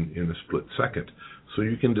decision in a split second. So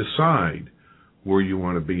you can decide where you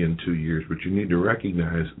want to be in 2 years, but you need to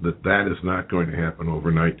recognize that that is not going to happen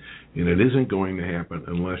overnight, and it isn't going to happen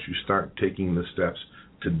unless you start taking the steps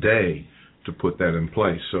today to put that in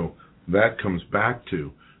place. So that comes back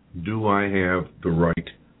to, do I have the right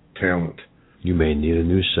talent? You may need a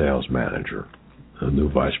new sales manager, a new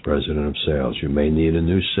vice president of sales. You may need a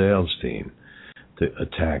new sales team to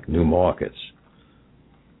attack new markets.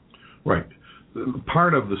 Right.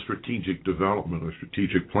 Part of the strategic development or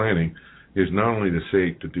strategic planning is not only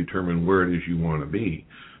to determine where it is you want to be,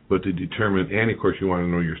 but to determine, and of course you want to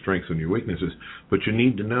know your strengths and your weaknesses, but you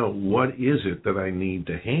need to know what is it that I need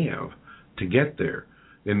to have to get there.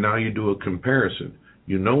 And now you do a comparison.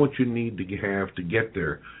 You know what you need to have to get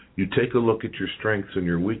there. You take a look at your strengths and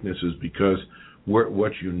your weaknesses, because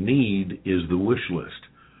what you need is the wish list.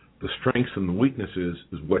 The strengths and the weaknesses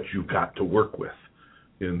is what you've got to work with.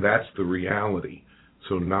 And that's the reality.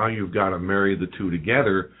 So now you've got to marry the two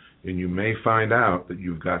together, and you may find out that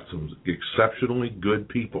you've got some exceptionally good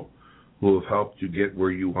people who have helped you get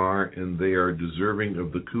where you are, and they are deserving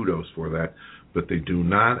of the kudos for that, but they do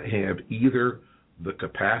not have either the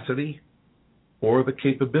capacity or the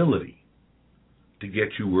capability to get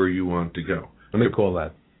you where you want to go. Let me call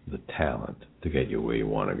that the talent to get you where you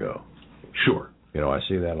want to go. Sure. I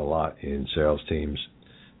see that a lot in sales teams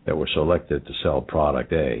that were selected to sell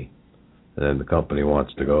product A, and then the company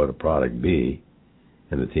wants to go to product B,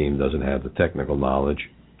 and the team doesn't have the technical knowledge.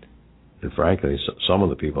 And frankly, some of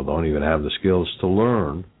the people don't even have the skills to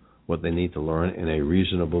learn what they need to learn in a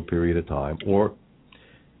reasonable period of time. Or,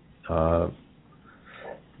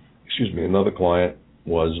 another client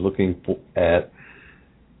was looking at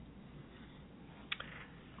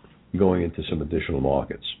going into some additional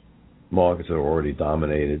markets that are already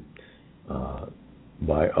dominated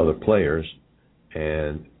by other players,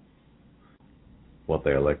 and what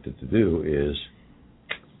they elected to do is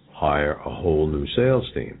hire a whole new sales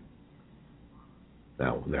team.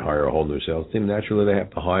 Now, when they hire a whole new sales team, naturally they have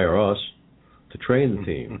to hire us to train the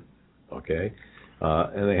team, okay?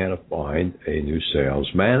 And they had to find a new sales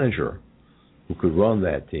manager who could run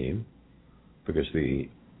that team, because the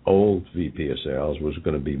old VP of sales was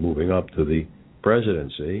going to be moving up to the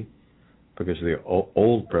presidency, because the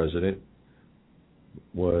old president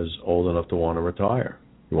was old enough to want to retire.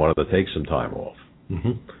 He wanted to take some time off.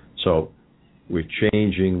 Mm-hmm. So we're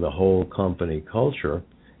changing the whole company culture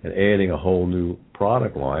and adding a whole new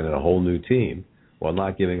product line and a whole new team, while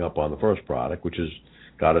not giving up on the first product, which has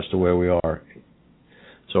got us to where we are.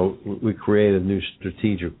 So we created a new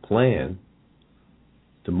strategic plan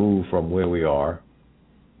to move from where we are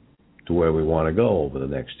to where we want to go over the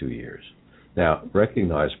next 2 years. Now,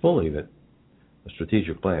 recognize fully that a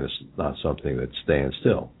strategic plan is not something that stands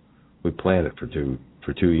still. We plan it for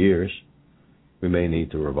two years. We may need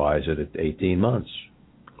to revise it at 18 months.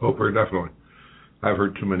 Oh, very definitely. I've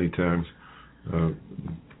heard too many times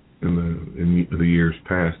in the years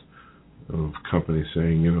past of companies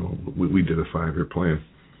saying, we did a 5-year plan.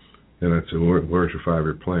 And I said, where's your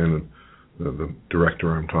 5-year plan? And the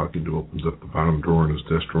director I'm talking to opens up the bottom drawer in his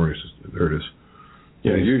desk drawer and he says, there it is.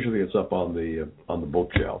 Yeah, usually it's up on the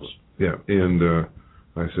bookshelves. Yeah, and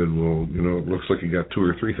I said, well, it looks like you got 2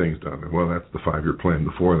 or 3 things done. Well, that's the 5-year plan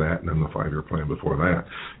before that, and then the 5-year plan before that.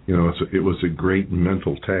 It was a great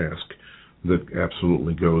mental task that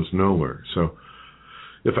absolutely goes nowhere. So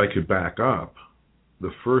if I could back up, the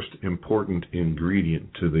first important ingredient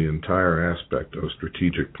to the entire aspect of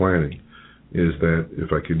strategic planning is that,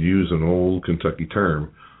 if I could use an old Kentucky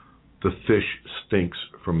term, the fish stinks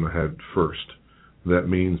from the head first. That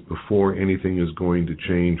means before anything is going to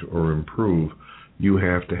change or improve, you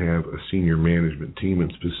have to have a senior management team,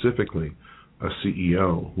 and specifically a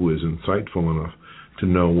CEO who is insightful enough to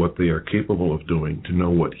know what they are capable of doing, to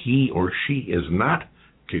know what he or she is not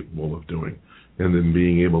capable of doing, and then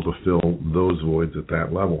being able to fill those voids at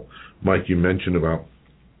that level. Mike, you mentioned about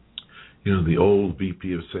the old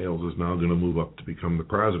VP of sales is now going to move up to become the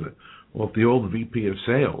president. Well, if the old VP of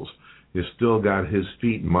sales has still got his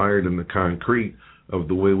feet mired in the concrete of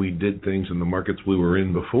the way we did things in the markets we were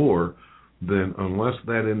in before, then unless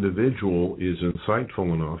that individual is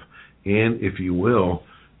insightful enough and, if you will,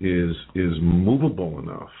 is movable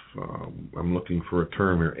enough, I'm looking for a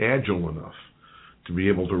term here, agile enough, to be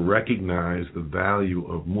able to recognize the value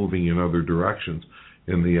of moving in other directions,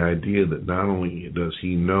 and the idea that not only does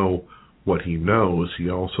he know what he knows, he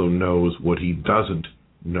also knows what he doesn't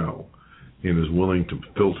know, and is willing to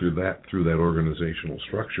filter that through that organizational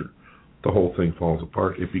structure, the whole thing falls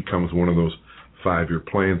apart. It becomes one of those 5-year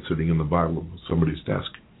plans sitting in the bottom of somebody's desk.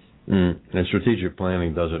 And strategic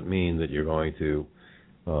planning doesn't mean that you're going to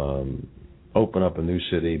open up a new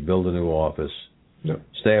city, build a new office,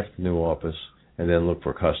 staff a new office, and then look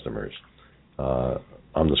for customers.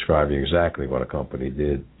 I'm describing exactly what a company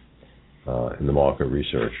did in the market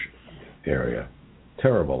research area.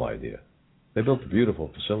 Terrible idea. They built a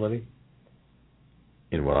beautiful facility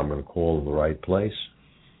in what I'm going to call the right place,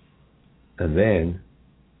 and then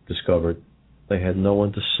discovered they had no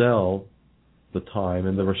one to sell the time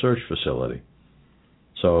in the research facility.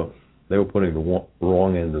 So they were putting the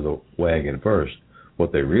wrong end of the wagon first.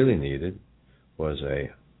 What they really needed was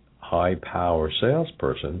a high-power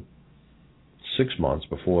salesperson 6 months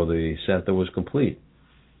before the center was complete.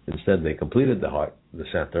 Instead, they completed the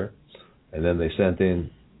center, and then they sent in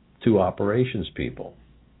 2 operations people,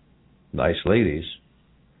 nice ladies,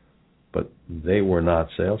 but they were not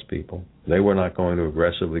salespeople. They were not going to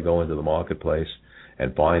aggressively go into the marketplace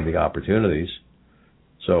and find the opportunities.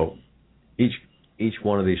 So each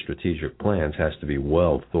one of these strategic plans has to be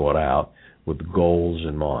well thought out with goals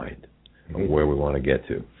in mind of where we want to get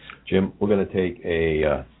to. Jim, we're going to take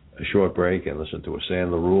a short break and listen to a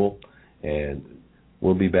Sandler Rule, and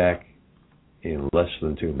we'll be back in less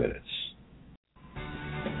than 2 minutes.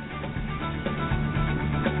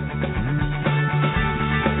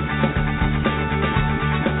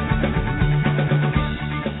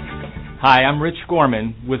 Hi, I'm Rich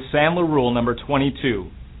Gorman with Sandler Rule number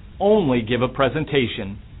 22. Only give a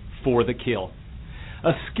presentation for the kill.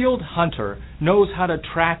 A skilled hunter knows how to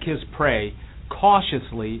track his prey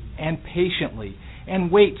cautiously and patiently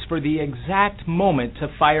and waits for the exact moment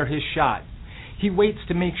to fire his shot. He waits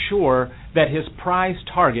to make sure that his prize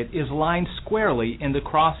target is lined squarely in the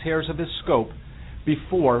crosshairs of his scope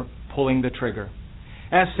before pulling the trigger.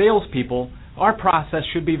 As salespeople, our process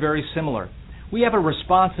should be very similar. We have a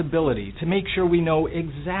responsibility to make sure we know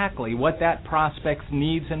exactly what that prospect's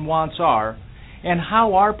needs and wants are and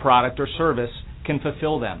how our product or service can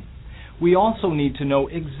fulfill them. We also need to know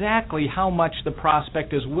exactly how much the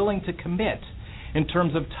prospect is willing to commit in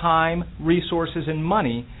terms of time, resources, and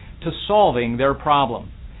money to solving their problem.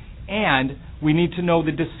 And we need to know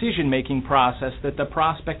the decision-making process that the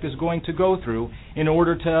prospect is going to go through in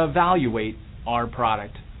order to evaluate our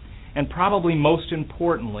product. And probably most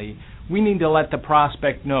importantly, we need to let the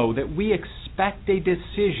prospect know that we expect a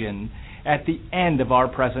decision at the end of our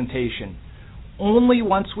presentation. Only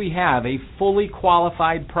once we have a fully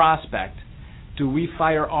qualified prospect do we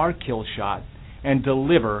fire our kill shot and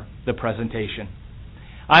deliver the presentation.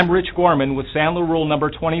 I'm Rich Gorman with Sandler Rule number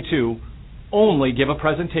 22. Only give a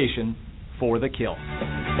presentation for the kill.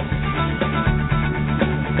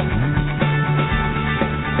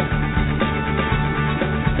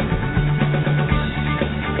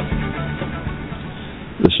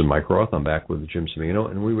 This is Mike Roth. I'm back with Jim Cimino,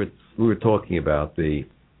 and we were talking about the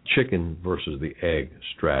chicken versus the egg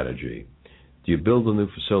strategy. Do you build a new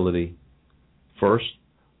facility first,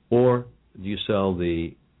 or do you sell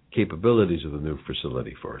the capabilities of the new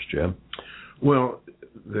facility first, Jim? Well,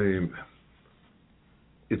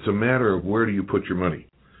 it's a matter of where do you put your money.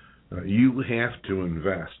 You have to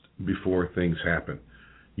invest before things happen.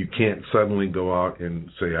 You can't suddenly go out and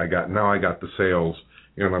say, I got the sales,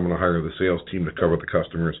 and I'm going to hire the sales team to cover the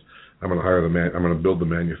customers. I'm going to build the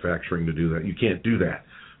manufacturing to do that. You can't do that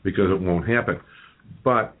because it won't happen.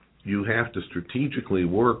 But you have to strategically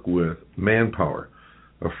work with manpower.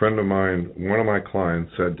 A friend of mine, one of my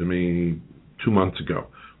clients, said to me 2 months ago,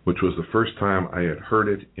 which was the first time I had heard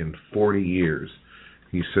it in 40 years.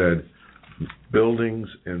 He said, buildings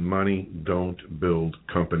and money don't build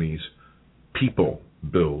companies. People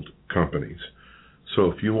build companies.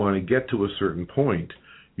 So if you want to get to a certain point,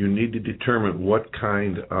 you need to determine what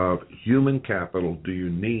kind of human capital do you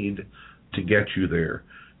need to get you there.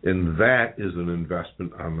 And that is an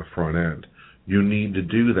investment on the front end. You need to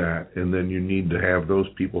do that, and then you need to have those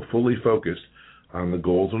people fully focused on the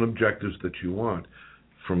goals and objectives that you want.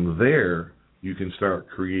 From there, you can start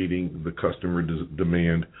creating the customer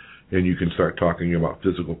demand, and you can start talking about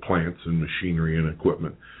physical plants and machinery and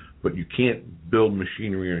equipment. But you can't build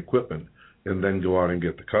machinery and equipment and then go out and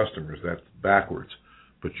get the customers. That's backwards.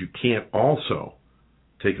 But you can't also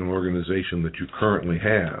take an organization that you currently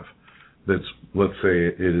have that's, let's say,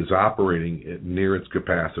 it is operating at near its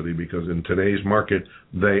capacity, because in today's market,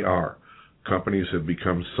 they are. Companies have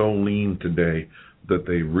become so lean today that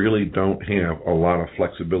they really don't have a lot of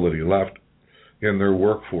flexibility left in their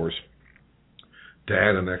workforce to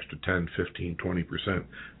add an extra 10, 15, 20%.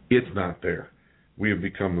 It's not there. We have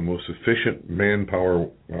become the most efficient manpower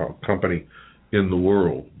company in the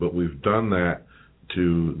world, but we've done that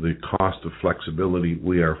to the cost of flexibility.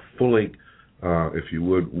 We are fully, if you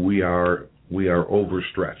would, we are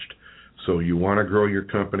overstretched. So you want to grow your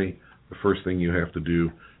company, the first thing you have to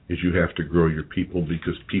do is you have to grow your people,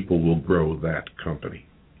 because people will grow that company.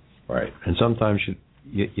 Right. And sometimes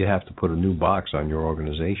you have to put a new box on your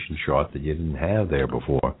organization chart that you didn't have there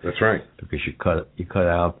before. That's right. Because you cut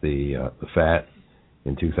out the fat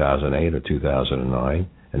in 2008 or 2009,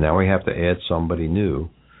 and now we have to add somebody new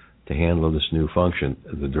to handle this new function,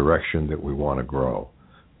 the direction that we want to grow.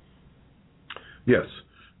 Yes,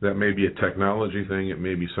 that may be a technology thing. It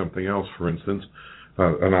may be something else. For instance,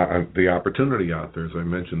 the opportunity out there, as I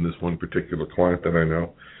mentioned, this one particular client that I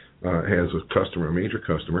know has a major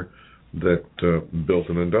customer, that built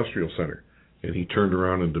an industrial center, and he turned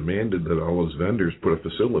around and demanded that all his vendors put a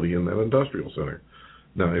facility in that industrial center.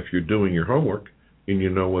 Now, if you're doing your homework and you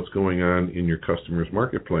know what's going on in your customer's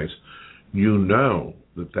marketplace, you know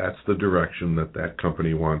that that's the direction that that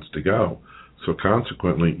company wants to go. So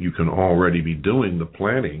consequently, you can already be doing the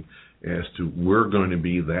planning as to, we're going to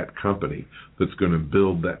be that company that's going to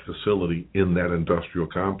build that facility in that industrial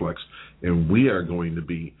complex, and we are going to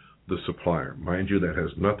be the supplier. Mind you, that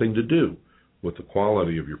has nothing to do with the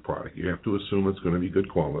quality of your product. You have to assume it's going to be good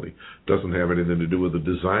quality. It doesn't have anything to do with the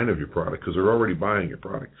design of your product, because they're already buying your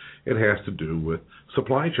product. It has to do with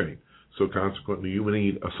supply chain. So consequently, you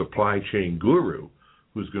need a supply chain guru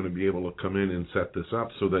who's going to be able to come in and set this up,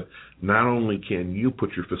 so that not only can you put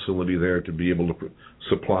your facility there to be able to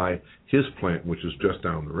supply his plant, which is just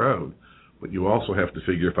down the road, but you also have to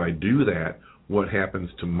figure, if I do that, what happens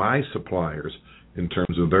to my suppliers in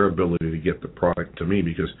terms of their ability to get the product to me?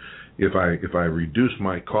 Because if I reduce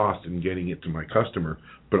my cost in getting it to my customer,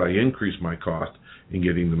 but I increase my cost in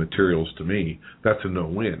getting the materials to me, that's a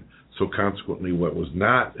no-win. So consequently, what was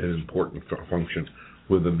not an important function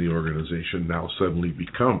within the organization now suddenly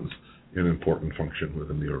becomes an important function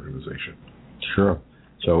within the organization. Sure.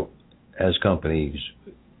 So as companies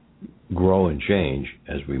grow and change,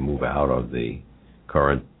 as we move out of the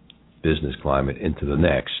current business climate into the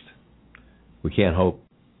next, we can't hope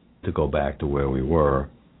to go back to where we were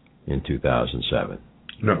in 2007.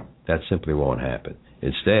 No. That simply won't happen.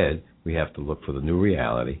 Instead, we have to look for the new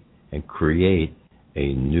reality and create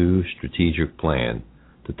a new strategic plan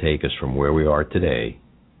to take us from where we are today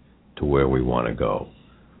to where we want to go.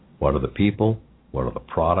 What are the people? What are the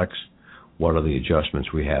products? What are the adjustments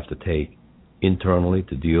we have to take internally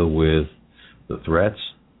to deal with the threats?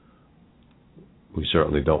 We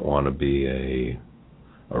certainly don't want to be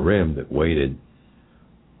a RIM that waited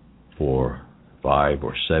for 5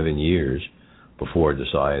 or 7 years before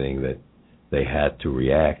deciding that they had to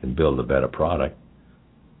react and build a better product,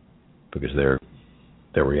 because their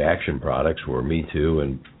reaction products were Me Too,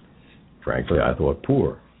 and frankly, I thought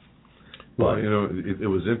poor. Well, it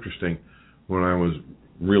was interesting. When I was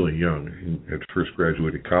really young, at first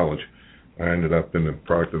graduated college, I ended up in the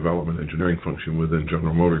product development engineering function within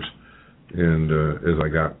General Motors. And as I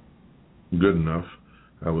got good enough,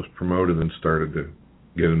 I was promoted and started to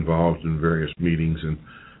get involved in various meetings and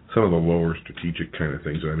some of the lower strategic kind of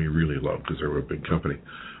things that I really loved, because they were a big company.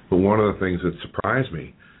 But one of the things that surprised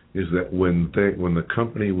me is that when the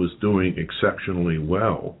company was doing exceptionally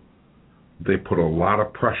well, they put a lot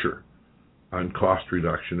of pressure on cost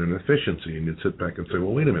reduction and efficiency. And you'd sit back and say,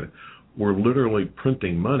 well, wait a minute, we're literally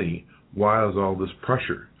printing money. Why is all this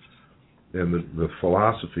pressure? And the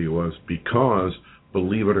philosophy was, because,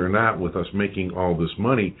 believe it or not, with us making all this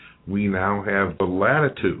money, we now have the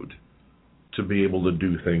latitude to be able to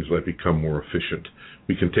do things like become more efficient.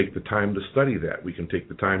 We can take the time to study that. We can take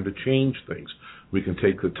the time to change things. We can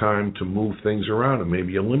take the time to move things around and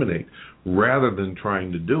maybe eliminate, rather than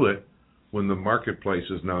trying to do it when the marketplace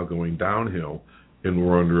is now going downhill and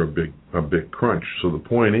we're under a big crunch. So the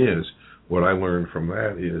point is, what I learned from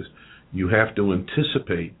that is, you have to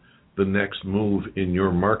anticipate the next move in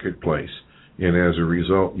your marketplace, and as a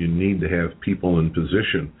result, you need to have people in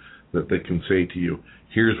position that they can say to you,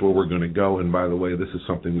 here's where we're going to go, and by the way, this is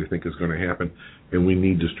something we think is going to happen, and we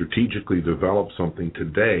need to strategically develop something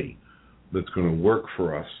today that's going to work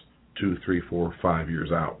for us 2, 3, 4, 5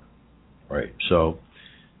 years out. Right. So,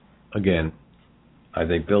 again, I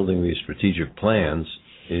think building these strategic plans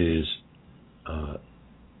is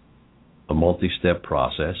a multi-step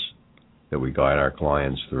process that we guide our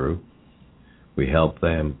clients through. We help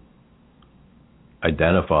them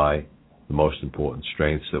identify the most important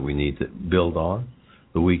strengths that we need to build on,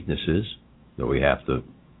 the weaknesses that we have to,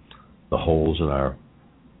 the holes in our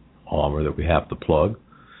armor that we have to plug,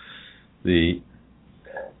 the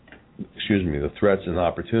threats and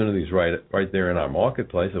opportunities right there in our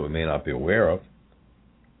marketplace that we may not be aware of,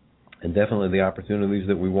 and definitely the opportunities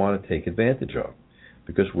that we want to take advantage of.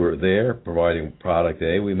 Because we're there providing product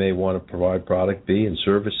A, we may want to provide product B and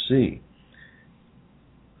service C.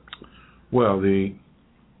 Well, the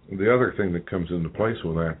other thing that comes into place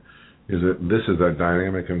with that is that this is a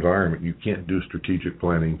dynamic environment. You can't do strategic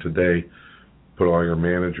planning today, put all your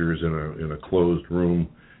managers in a closed room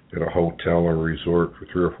at a hotel or resort for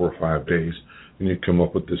 3 or 4 or 5 days, and you come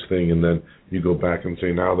up with this thing, and then you go back and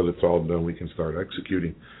say, now that it's all done, we can start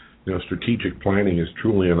executing. Strategic planning is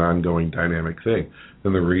truly an ongoing dynamic thing.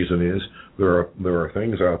 And the reason is there are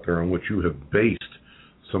things out there on which you have based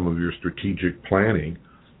some of your strategic planning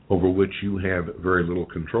over which you have very little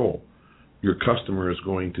control. Your customer is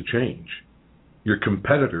going to change. Your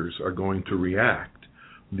competitors are going to react.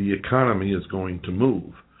 The economy is going to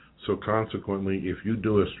move. So consequently, if you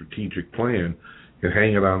do a strategic plan and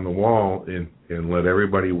hang it on the wall and let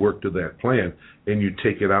everybody work to that plan, and you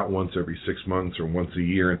take it out once every 6 months or once a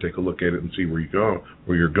year and take a look at it and see where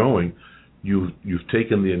you're going, you've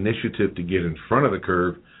taken the initiative to get in front of the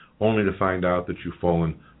curve, only to find out that you've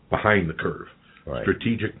fallen behind the curve. Right.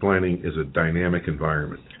 Strategic planning is a dynamic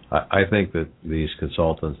environment. I think that these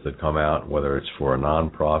consultants that come out, whether it's for a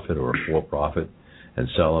non-profit or a for-profit, and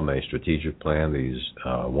sell them a strategic plan, these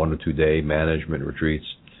 1 to 2 day management retreats,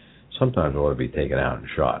 sometimes ought to be taken out and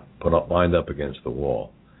shot, lined up against the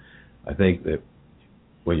wall. I think that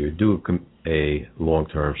when you do a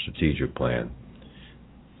long-term strategic plan,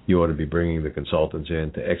 you ought to be bringing the consultants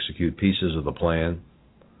in to execute pieces of the plan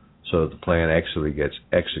so that the plan actually gets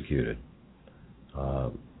executed.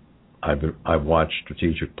 I've watched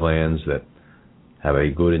strategic plans that have a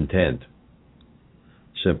good intent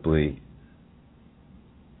simply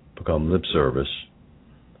become lip service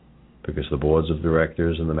because the boards of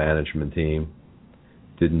directors and the management team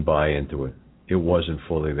didn't buy into it. It wasn't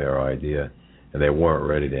fully their idea, and they weren't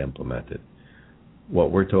ready to implement it.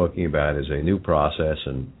 What we're talking about is a new process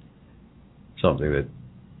and something that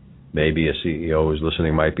maybe a CEO who's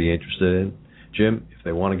listening might be interested in. Jim, if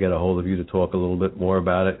they want to get a hold of you to talk a little bit more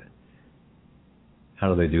about it, how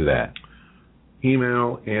do they do that?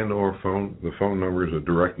 Email and or phone. The phone number is a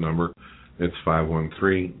direct number. It's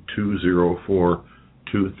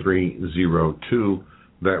 513-204-2302.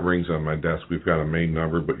 That rings on my desk. We've got a main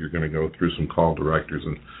number, but you're going to go through some call directors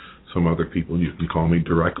and some other people. You can call me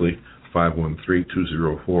directly,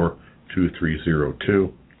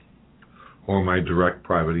 513-204-2302. Or my direct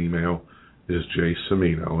private email is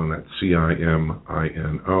jcimino, and that's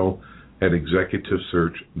CIMINO,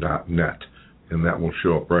 @executivesearch.net. And that will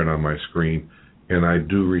show up right on my screen. And I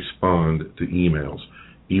do respond to emails,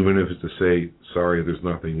 even if it's to say, sorry, there's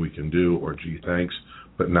nothing we can do, or gee, thanks,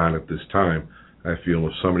 but not at this time. I feel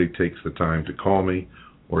if somebody takes the time to call me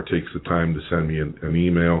or takes the time to send me an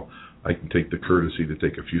email, I can take the courtesy to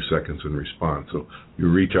take a few seconds and respond. So you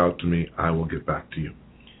reach out to me, I will get back to you.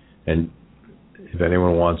 And if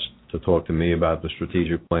anyone wants to talk to me about the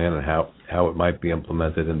strategic plan and how it might be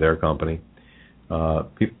implemented in their company,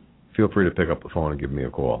 feel free to pick up the phone and give me a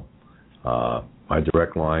call. My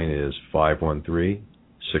direct line is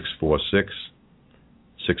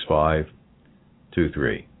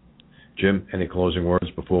 513-646-6523. Jim, any closing words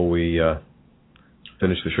before we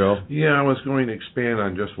finish the show? Yeah, I was going to expand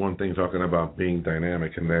on just one thing, talking about being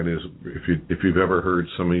dynamic, and that is if you've ever heard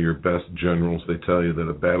some of your best generals, they tell you that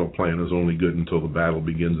a battle plan is only good until the battle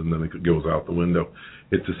begins and then it goes out the window.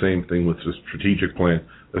 It's the same thing with the strategic plan.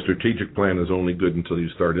 A strategic plan is only good until you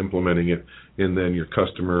start implementing it, and then your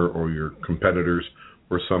customer or your competitors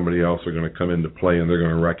or somebody else are going to come into play, and they're going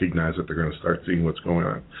to recognize it. They're going to start seeing what's going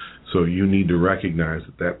on. So you need to recognize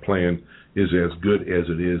that plan is as good as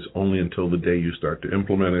it is only until the day you start to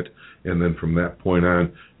implement it, and then from that point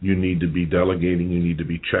on, you need to be delegating, you need to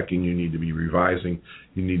be checking, you need to be revising,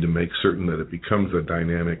 you need to make certain that it becomes a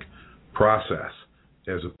dynamic process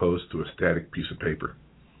as opposed to a static piece of paper.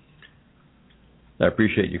 I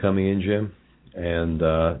appreciate you coming in, Jim, and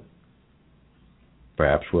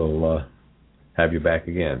perhaps we'll have you back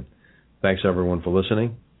again. Thanks, everyone, for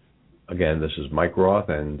listening. Again, this is Mike Roth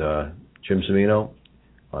and Jim Cimino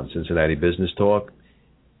on Cincinnati Business Talk.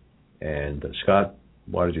 And Scott,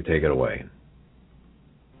 why don't you take it away?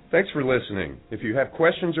 Thanks for listening. If you have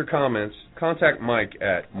questions or comments, contact Mike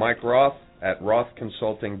at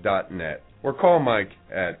mikeroth@rothconsulting.net or call Mike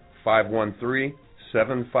at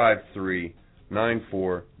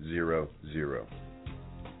 513-753-9400.